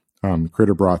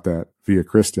Critter brought that via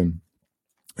Kristen.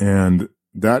 And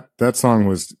that song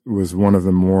was one of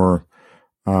the more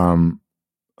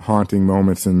haunting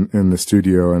moments in the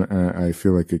studio, and I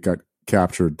feel like it got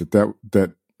captured.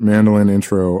 That mandolin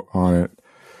intro on it,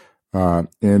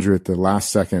 Andrew at the last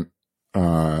second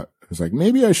was like,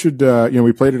 maybe I should,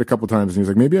 we played it a couple times, and he was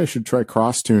like, maybe I should try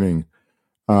cross tuning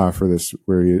for this,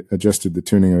 where he adjusted the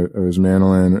tuning of his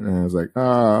mandolin. And I was like,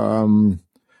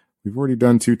 we've already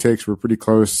done 2 takes. We're pretty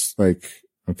close. Like,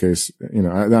 okay, so,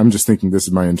 I'm just thinking, this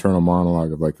is my internal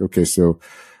monologue of like, okay, so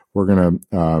we're going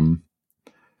to,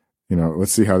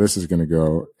 let's see how this is going to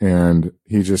go. And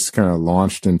he just kind of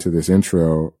launched into this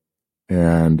intro,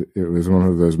 and it was one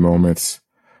of those moments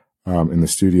in the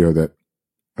studio that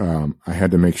I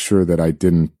had to make sure that I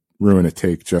didn't ruin a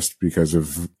take just because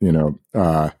of,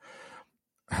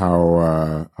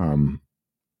 how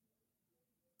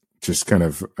just kind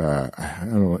of, I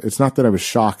don't know. It's not that I was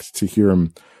shocked to hear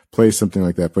him play something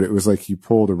like that, but it was like he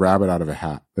pulled a rabbit out of a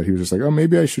hat, that he was just like, oh,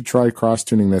 maybe I should try cross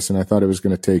tuning this. And I thought it was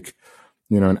going to take,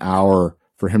 an hour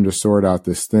for him to sort out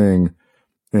this thing.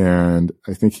 And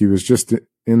I think he was just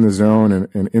in the zone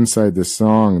and inside this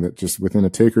song, that just within a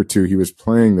take or two, he was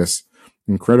playing this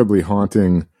incredibly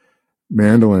haunting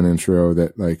mandolin intro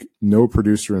that like no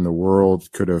producer in the world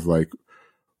could have like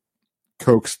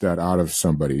coaxed that out of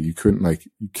somebody. You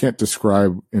can't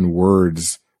describe in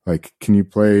words, like, can you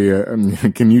play,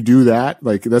 can you do that?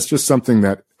 Like, that's just something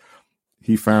that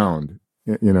he found,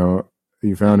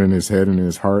 he found in his head and in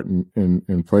his heart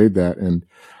and played that. And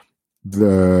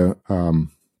the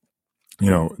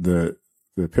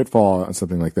the pitfall on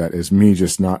something like that is me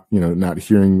just not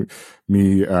hearing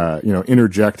me,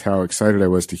 interject how excited I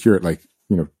was to hear it, like,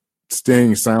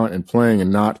 staying silent and playing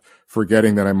and not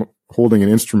forgetting that I'm holding an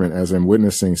instrument as I'm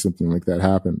witnessing something like that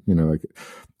happen. Like I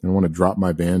don't want to drop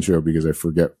my banjo because I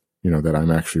forget, that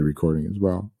I'm actually recording as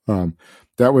well.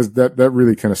 That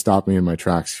really kind of stopped me in my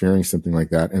tracks hearing something like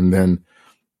that. And then,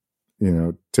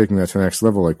 taking that to the next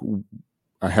level, like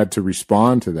I had to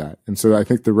respond to that. And so I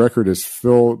think the record is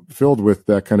filled with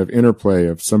that kind of interplay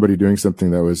of somebody doing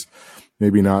something that was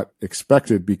maybe not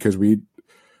expected, because we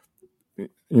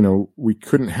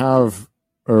couldn't have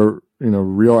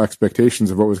real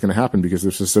expectations of what was going to happen, because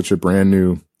this is such a brand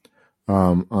new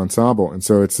ensemble. And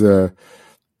so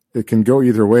it can go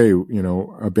either way.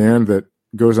 A band that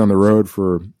goes on the road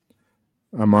for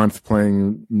a month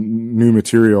playing new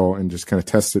material and just kind of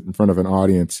tests it in front of an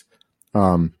audience,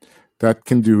 that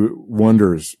can do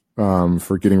wonders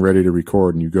for getting ready to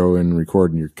record. And you go in and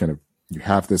record, and you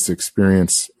have this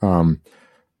experience,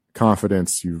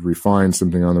 confidence, you've refined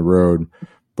something on the road,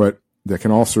 but that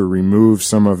can also remove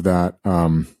some of that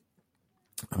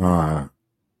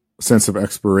sense of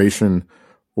exploration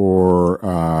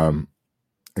or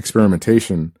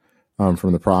experimentation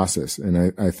from the process.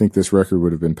 And I think this record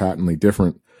would have been patently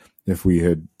different if we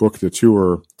had booked a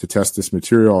tour to test this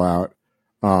material out,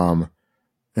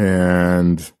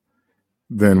 and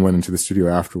then went into the studio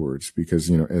afterwards.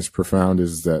 Because, as profound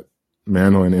as that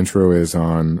mandolin intro is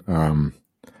on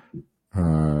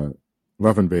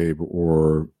Love and Babe,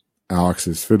 or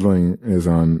Alex's fiddling is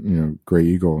on, Gray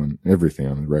Eagle, and everything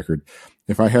on the record,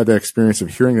 if I had that experience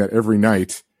of hearing that every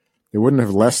night, it wouldn't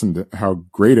have lessened how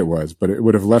great it was, but it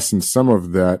would have lessened some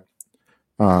of that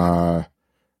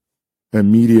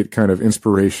immediate kind of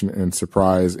inspiration and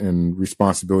surprise and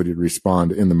responsibility to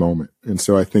respond in the moment. And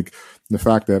so I think the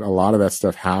fact that a lot of that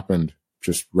stuff happened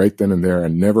just right then and there,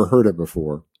 and never heard it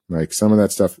before, like some of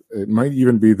that stuff, it might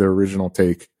even be the original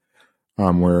take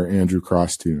where Andrew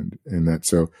cross-tuned, and that,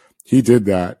 so he did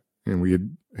that, and we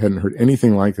hadn't heard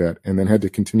anything like that, and then had to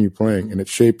continue playing, and it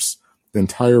shapes the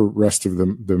entire rest of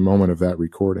the moment of that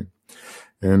recording,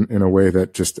 and in a way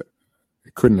that just,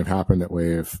 it couldn't have happened that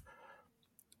way if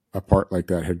a part like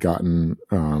that had gotten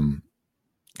kind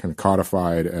of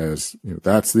codified as,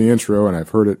 that's the intro and I've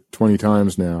heard it 20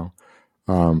 times now.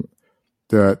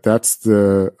 That's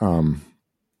the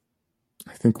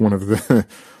I think one of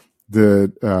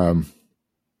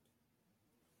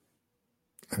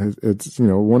it's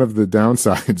one of the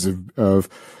downsides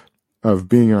of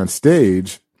being on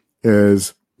stage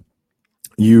is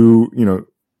you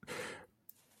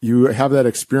have that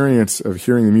experience of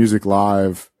hearing the music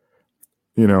live,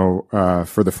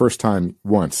 for the first time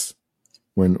once,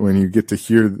 when you get to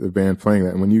hear the band playing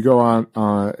that. And when you go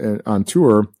on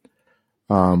tour,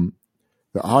 the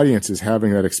audience is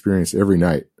having that experience every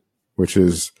night, which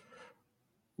is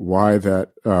why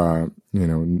that,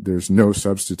 there's no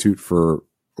substitute for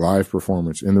live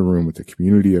performance in the room with the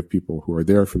community of people who are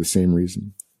there for the same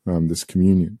reason, this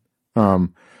communion,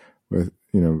 with,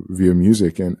 via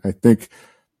music. And I think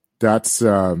that's,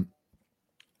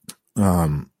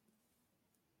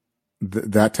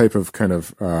 that type of kind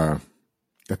of,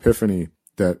 epiphany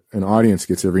that an audience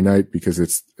gets every night, because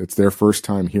it's their first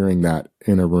time hearing that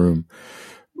in a room.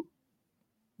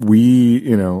 We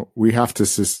have to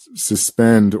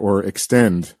suspend or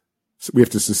extend. We have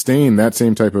to sustain that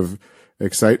same type of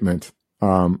excitement,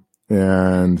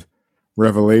 and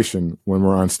revelation when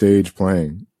we're on stage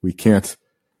playing. We can't,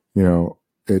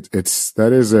 that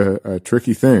is a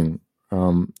tricky thing,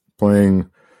 playing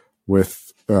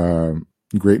with,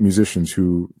 great musicians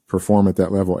who perform at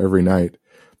that level every night,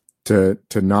 to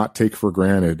not take for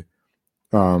granted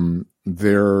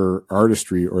their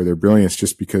artistry or their brilliance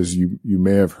just because you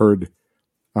may have heard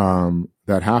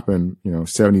that happen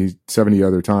 70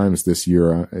 other times this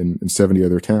year in 70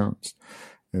 other towns.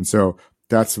 And so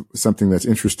that's something that's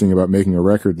interesting about making a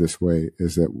record this way,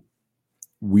 is that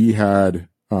we had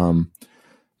kind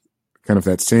of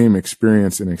that same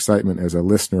experience and excitement as a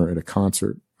listener at a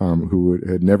concert, who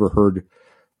had never heard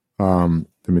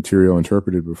the material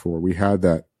interpreted before. We had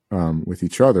that with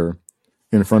each other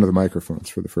in front of the microphones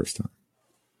for the first time.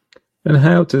 And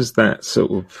how does that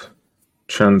sort of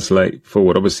translate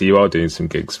forward? Obviously, you are doing some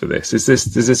gigs for this. Does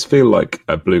this feel like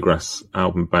a bluegrass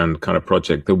album band kind of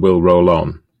project that will roll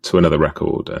on to another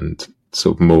record and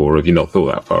sort of more? Or have you not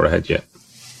thought that far ahead yet?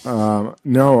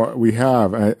 No, we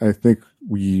have. I think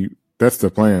that's the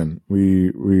plan.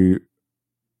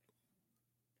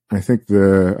 I think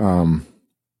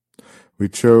we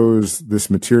chose this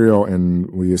material and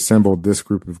we assembled this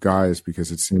group of guys because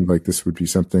it seemed like this would be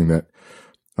something that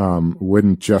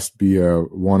wouldn't just be a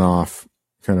one-off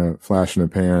kind of flash in the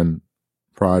pan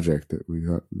project that we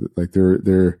like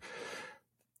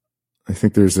I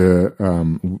think there's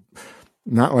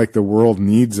not like the world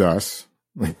needs us.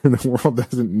 Like, the world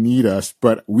doesn't need us,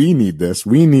 but we need this.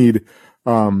 We need,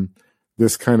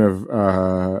 this kind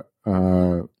of,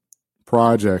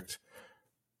 project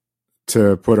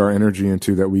to put our energy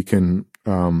into that we can,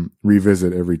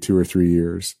 revisit every 2 or 3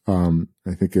 years.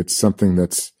 I think it's something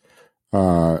that's,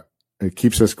 it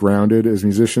keeps us grounded as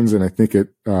musicians, and I think it,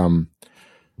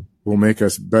 will make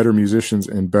us better musicians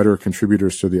and better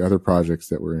contributors to the other projects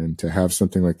that we're in. To have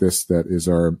something like this that is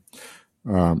our,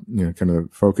 kind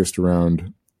of focused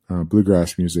around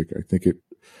bluegrass music, I think it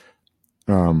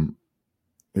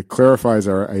clarifies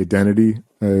our identity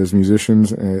as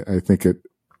musicians. I think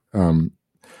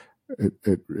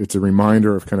it's a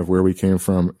reminder of kind of where we came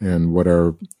from and what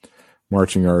our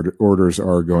marching orders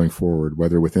are going forward,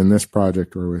 whether within this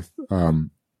project or with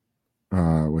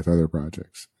other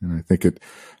projects. And I think it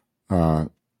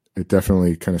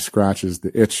definitely kind of scratches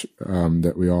the itch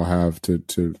that we all have to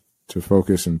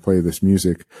focus and play this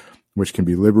music, which can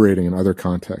be liberating in other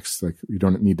contexts. Like, you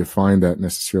don't need to find that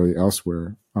necessarily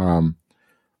elsewhere.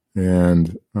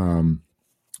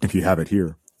 If you have it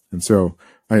here. And so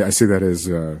I say that as,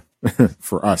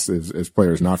 for us as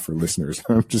players, not for listeners.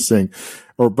 I'm just saying,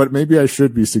 but maybe I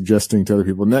should be suggesting to other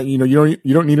people, now, you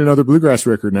don't need another bluegrass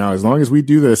record now. As long as we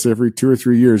do this every 2 or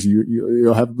 3 years,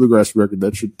 you'll have a bluegrass record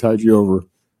that should tide you over.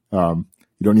 You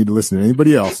don't need to listen to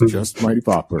anybody else, just Mighty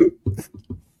Poplar.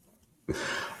 I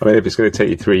mean, if it's going to take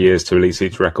you 3 years to release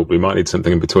each record, we might need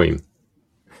something in between.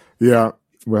 Yeah.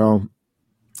 Well,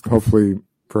 hopefully,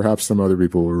 perhaps some other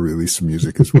people will release some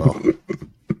music as well.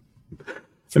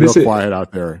 It's real quiet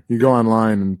out there. You go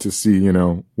online and to see,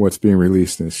 what's being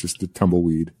released, and it's just a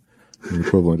tumbleweed, the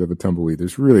equivalent of a tumbleweed.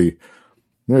 There's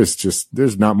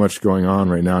not much going on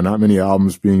right now. Not many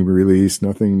albums being released.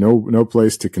 Nothing. No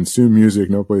place to consume music.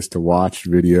 No place to watch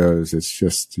videos. It's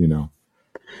just,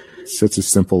 it's such a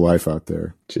simple life out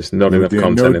there. Just not enough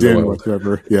content in the world.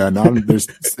 Whatsoever. Yeah. There's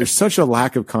such a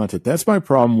lack of content. That's my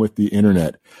problem with the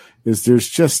internet. Is there's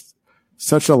just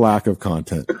such a lack of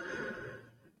content.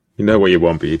 You know what you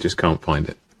want, but you just can't find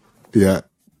it. Yeah.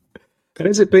 And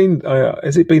has it been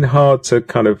hard to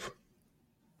kind of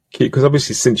keep? Because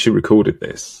obviously, since you recorded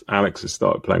this, Alex has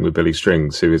started playing with Billy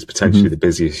Strings, who is potentially the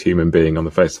busiest human being on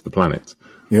the face of the planet.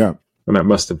 Yeah, and that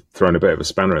must have thrown a bit of a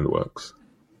spanner in the works.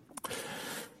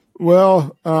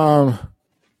 Well,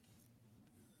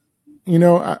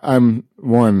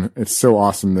 it's so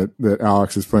awesome that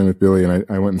Alex is playing with Billy, and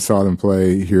I went and saw them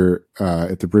play here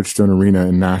at the Bridgestone Arena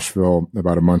in Nashville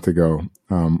about a month ago,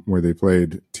 where they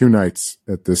played 2 nights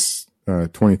at this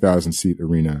 20,000 seat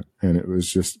arena, and it was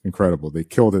just incredible. They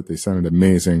killed it. They sounded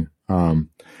amazing, and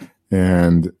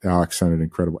Alex sounded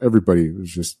incredible. Everybody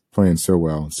was just playing so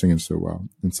well and singing so well,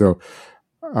 and so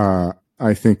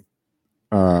I think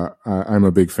I'm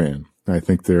a big fan. I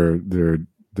think they're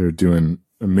doing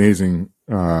amazing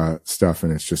stuff,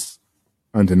 and it's just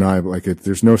undeniable. Like,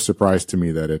 there's no surprise to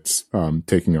me that it's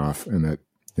taking off, and that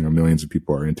millions of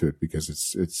people are into it,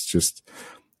 because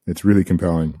it's really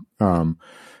compelling. When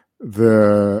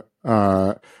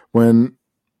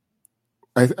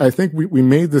I think we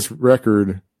made this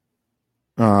record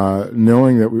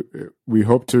knowing that we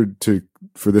hoped to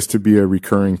for this to be a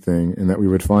recurring thing, and that we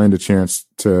would find a chance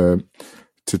to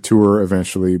tour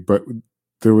eventually, but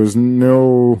there was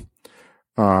no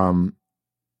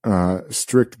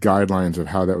strict guidelines of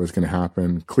how that was going to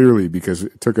happen, clearly, because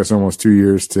it took us almost 2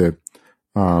 years to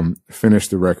finish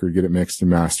the record, get it mixed and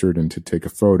mastered, and to take a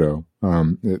photo.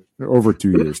 Over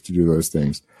 2 years to do those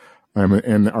things.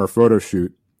 And our photo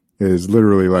shoot is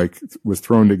literally was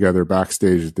thrown together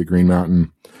backstage at the Green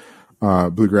Mountain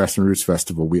Bluegrass and Roots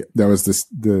Festival. That was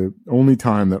the only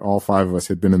time that all 5 of us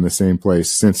had been in the same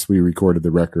place since we recorded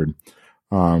the record.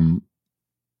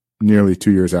 Nearly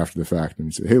 2 years after the fact, and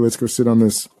we said, "Hey, let's go sit on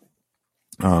this,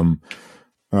 on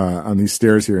these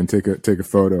stairs here and take a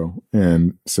photo."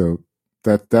 And so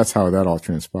that's how that all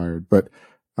transpired. But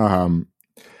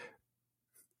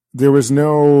there was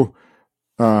no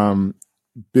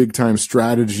big time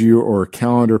strategy or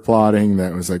calendar plotting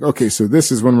that was like, okay, so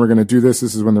this is when we're going to do this.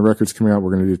 This is when the record's coming out.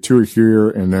 We're going to do a tour here,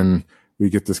 and then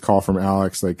we get this call from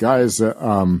Alex, like, guys,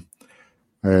 I'm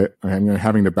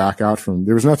having to back out from.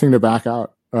 There was nothing to back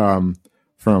out from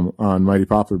on Mighty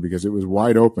Poplar, because it was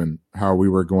wide open how we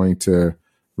were going to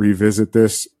revisit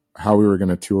this, how we were going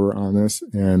to tour on this.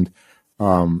 And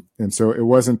so it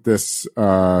wasn't this,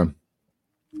 letdown.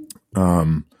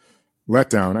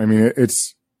 I mean,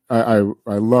 I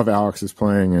love Alex's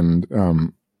playing,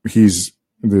 and, he's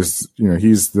there's,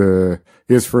 he's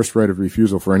his first right of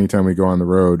refusal for any time we go on the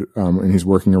road. And he's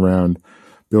working around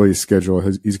Billy's schedule.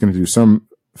 He's going to do some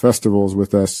festivals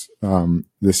with us,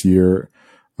 this year.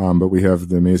 But we have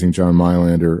the amazing John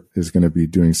Mylander is going to be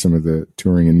doing some of the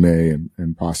touring in May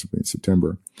and possibly in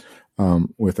September,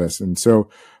 with us. And so,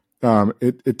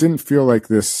 it didn't feel like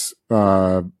this,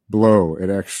 blow.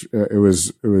 It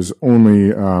was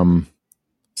only,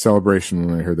 celebration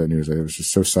when I heard that news. I was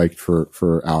just so psyched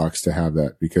for Alex to have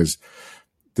that, because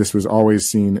this was always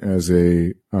seen as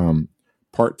a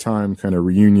part-time kind of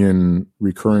reunion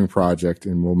recurring project,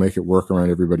 and we'll make it work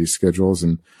around everybody's schedules.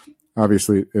 And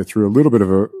obviously it threw a little bit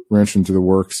of a wrench into the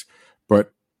works,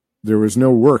 but there was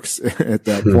no works at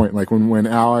that point. Like when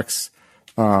Alex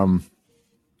told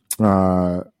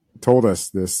us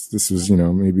this was,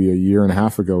 maybe a year and a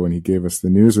half ago when he gave us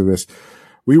the news of this,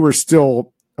 we were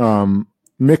still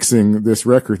mixing this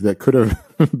record that could have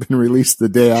been released the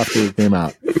day after it came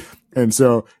out. And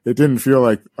so it didn't feel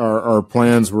like our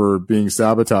plans were being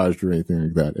sabotaged or anything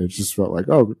like that. It just felt like,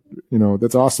 oh,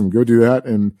 that's awesome. Go do that.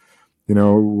 And,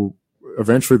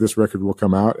 eventually this record will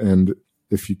come out. And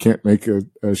if you can't make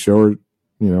a show or,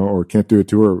 or can't do a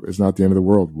tour, it's not the end of the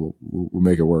world. We'll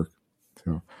make it work.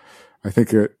 So I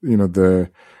think,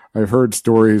 I've heard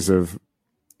stories of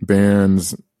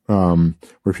bands,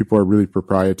 where people are really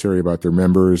proprietary about their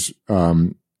members,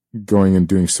 going and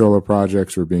doing solo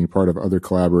projects or being part of other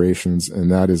collaborations.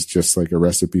 And that is just like a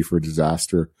recipe for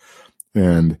disaster.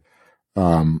 And,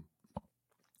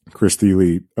 Chris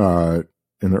Thiele,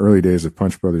 in the early days of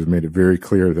Punch Brothers made it very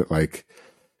clear that like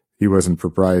he wasn't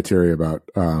proprietary about,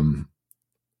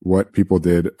 what people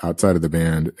did outside of the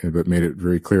band, but made it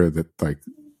very clear that like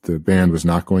the band was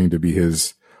not going to be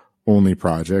his only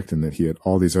project, and that he had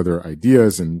all these other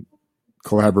ideas and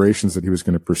collaborations that he was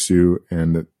going to pursue,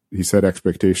 and that he set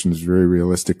expectations very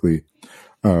realistically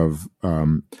of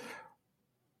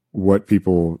what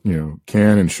people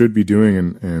can and should be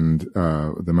doing, and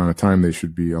the amount of time they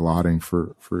should be allotting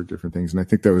for different things. And I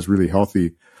think that was really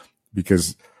healthy,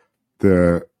 because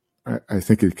I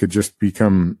think it could just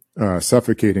become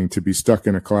suffocating to be stuck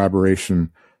in a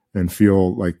collaboration and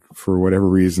feel like for whatever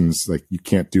reasons like you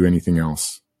can't do anything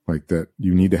else. Like that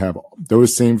you need to have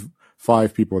those same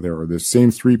 5 people there, or the same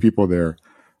 3 people there,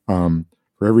 for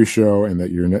every show, and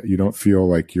that you don't feel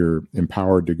like you're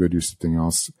empowered to go do something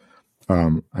else.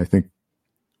 I think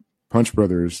Punch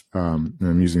Brothers, and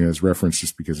I'm using it as reference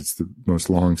just because it's the most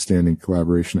long-standing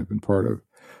collaboration I've been part of.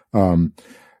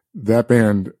 That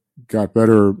band got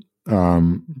better,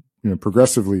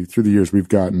 progressively through the years. We've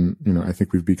gotten, I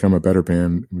think we've become a better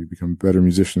band, and we've become better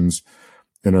musicians,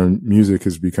 and our music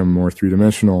has become more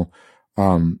three-dimensional,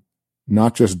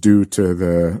 not just due to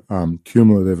the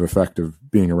cumulative effect of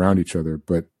being around each other,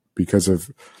 but because of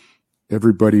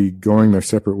everybody going their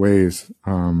separate ways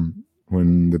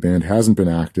when the band hasn't been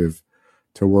active,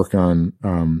 to work on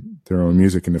their own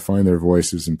music and to find their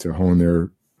voices and to hone their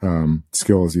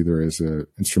skills, either as an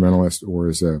instrumentalist or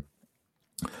as a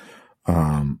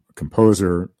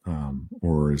composer,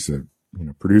 or as a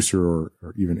producer or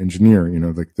even engineer.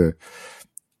 Like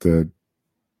the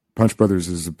Punch Brothers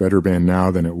is a better band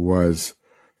now than it was,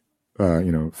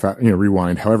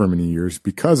 rewind however many years,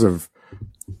 because of,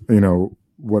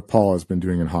 what Paul has been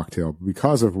doing in Hawktail,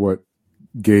 because of what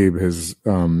Gabe has,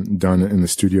 done in the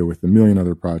studio with a million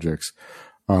other projects.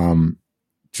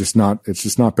 It's just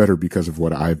not better because of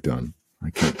what I've done. I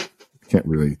can't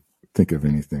really think of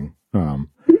anything. I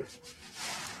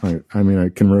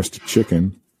can roast a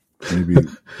chicken.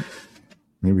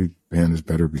 Maybe band is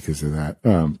better because of that.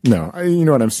 No, you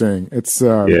know what I'm saying? It's,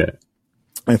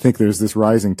 I think there's this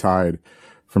rising tide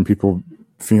from people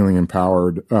feeling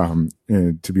empowered,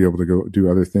 and to be able to go do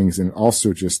other things. And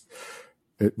also just,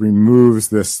 it removes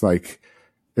this, like,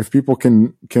 if people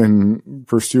can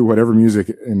pursue whatever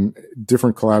music in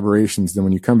different collaborations, then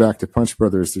when you come back to Punch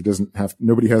Brothers,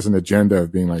 nobody has an agenda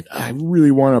of being like, I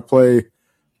really want to play,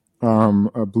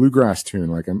 a bluegrass tune.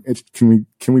 Like, can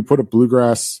we put a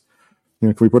bluegrass,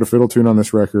 can we put a fiddle tune on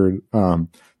this record?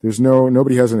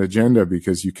 Nobody has an agenda,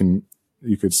 because you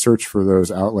could search for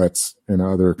those outlets in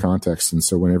other contexts. And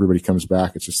so when everybody comes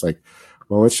back, it's just like,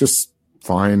 well, let's just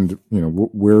find,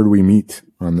 where do we meet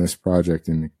on this project?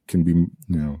 And it can be,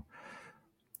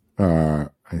 I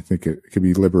think it could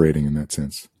be liberating in that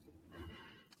sense.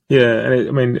 Yeah.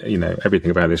 And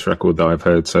everything about this record that I've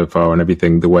heard so far, and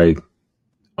everything, the way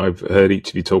I've heard each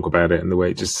of you talk about it, and the way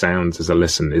it just sounds as a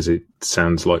listen, is it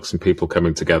sounds like some people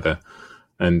coming together.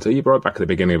 And you brought back at the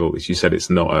beginning of all this, you said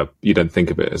you don't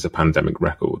think of it as a pandemic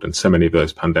record. And so many of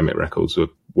those pandemic records were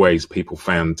ways people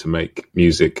found to make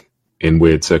music in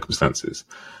weird circumstances.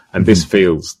 And this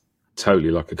feels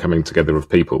totally like a coming together of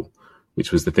people,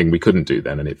 which was the thing we couldn't do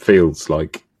then. And it feels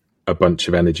like a bunch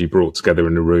of energy brought together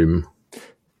in a room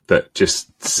that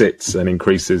just sits and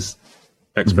increases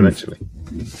exponentially.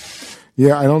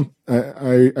 Yeah, I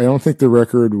don't think the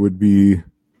record would be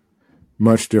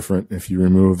much different if you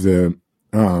remove the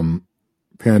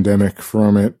pandemic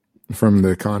from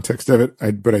the context of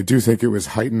it. But I do think it was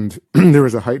heightened. There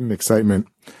was a heightened excitement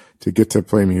to get to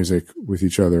play music with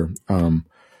each other,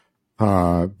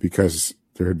 because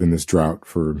there had been this drought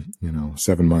for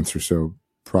 7 months or so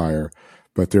prior.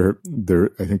 But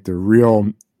I think the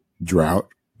real drought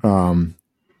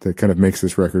that kind of makes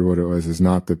this record what it was is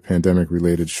not the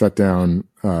pandemic-related shutdown,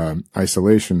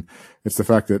 isolation. It's the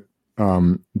fact that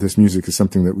this music is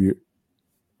something that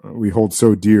we hold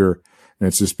so dear, and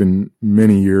it's just been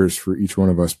many years for each one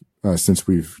of us since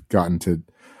we've gotten to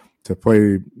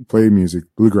play music,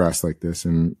 bluegrass like this,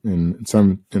 and in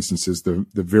some instances the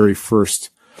very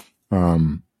first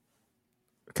kind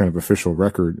of first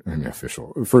record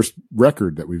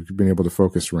that we've been able to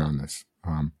focus around this.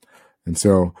 And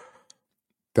so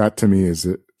that to me is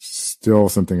still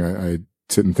something I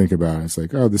sit and think about. It's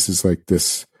like, oh, this is like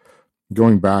this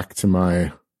going back to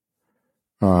my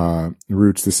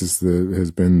roots. This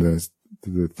has been the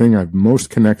thing I've most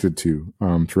connected to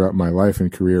throughout my life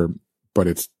and career, but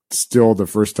it's still the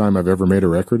first time I've ever made a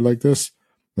record like this.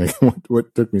 Like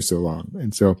what took me so long?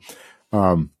 And so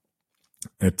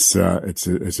it's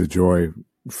a joy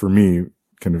for me,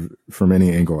 kind of from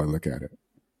any angle I look at it.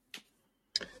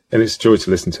 And it's a joy to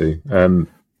listen to. And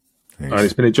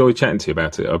it's been a joy chatting to you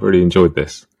about it. I've really enjoyed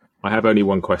this. I have only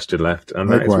one question left,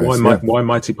 and that is why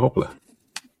Mighty Poplar?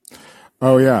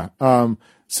 Oh, yeah.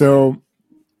 So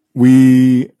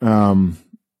we went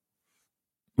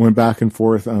back and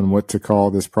forth on what to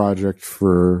call this project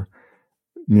for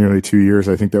nearly 2 years.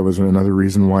 I think that was another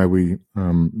reason why we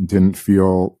didn't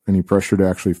feel any pressure to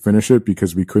actually finish it,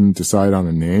 because we couldn't decide on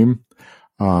a name.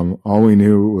 All we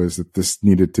knew was that this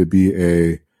needed to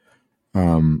be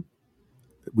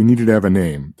we needed to have a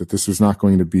name, that this was not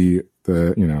going to be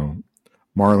the,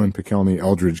 Marlin, Pikelny,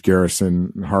 Eldridge,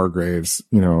 Garrison, Hargraves,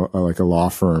 like a law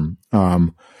firm.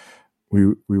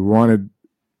 We wanted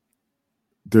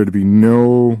there to be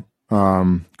no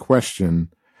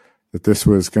question that this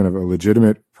was kind of a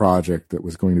legitimate project that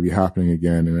was going to be happening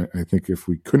again. And I think if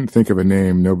we couldn't think of a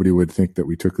name, nobody would think that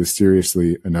we took this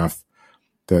seriously enough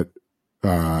that,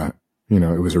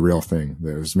 it was a real thing.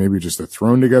 There was maybe just a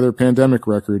thrown together pandemic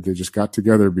record. They just got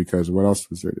together because what else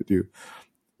was there to do?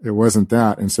 It wasn't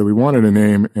that. And so we wanted a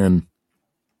name, and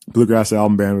Bluegrass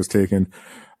Album Band was taken.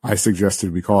 I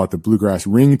suggested we call it the Bluegrass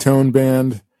Ringtone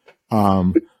Band.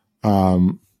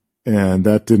 And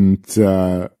that didn't,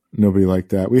 nobody liked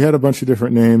that. We had a bunch of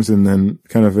different names, and then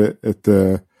kind of at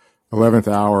the 11th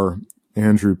hour,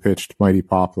 Andrew pitched Mighty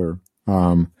Poplar.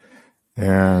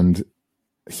 And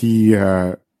he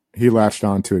latched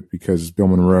onto it because Bill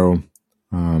Monroe,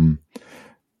 on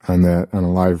a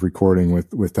live recording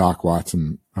with Doc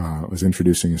Watson, was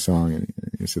introducing a song, and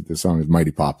he said the song is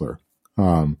Mighty Poplar.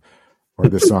 Or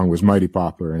this song was Mighty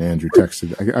Poplar, and Andrew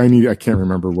texted. I can't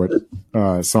remember what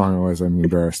song it was. I'm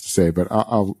embarrassed to say, but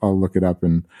I'll look it up,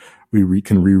 and we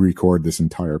can re-record this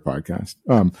entire podcast.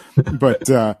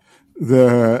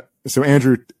 So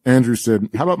Andrew said,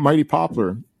 "How about Mighty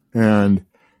Poplar?" And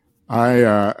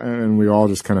and we all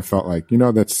just kind of felt like,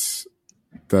 that's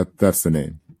the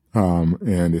name.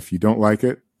 And if you don't like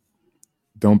it,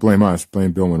 don't blame us,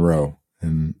 blame Bill Monroe,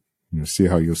 and see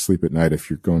how you'll sleep at night if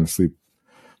you're going to sleep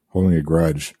holding a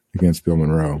grudge against Bill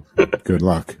Monroe. Good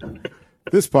luck.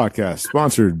 This podcast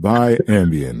sponsored by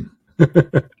Ambien.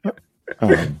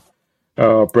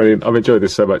 Oh, brilliant. I've enjoyed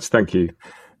this so much. Thank you.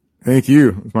 Thank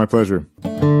you. It's my pleasure.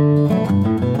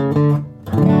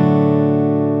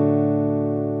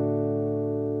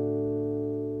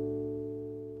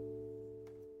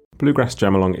 Bluegrass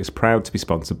Jamalong is proud to be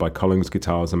sponsored by Collings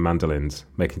Guitars and Mandolins,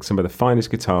 making some of the finest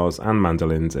guitars and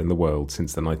mandolins in the world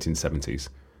since the 1970s.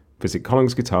 Visit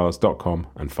collingsguitars.com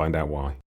and find out why.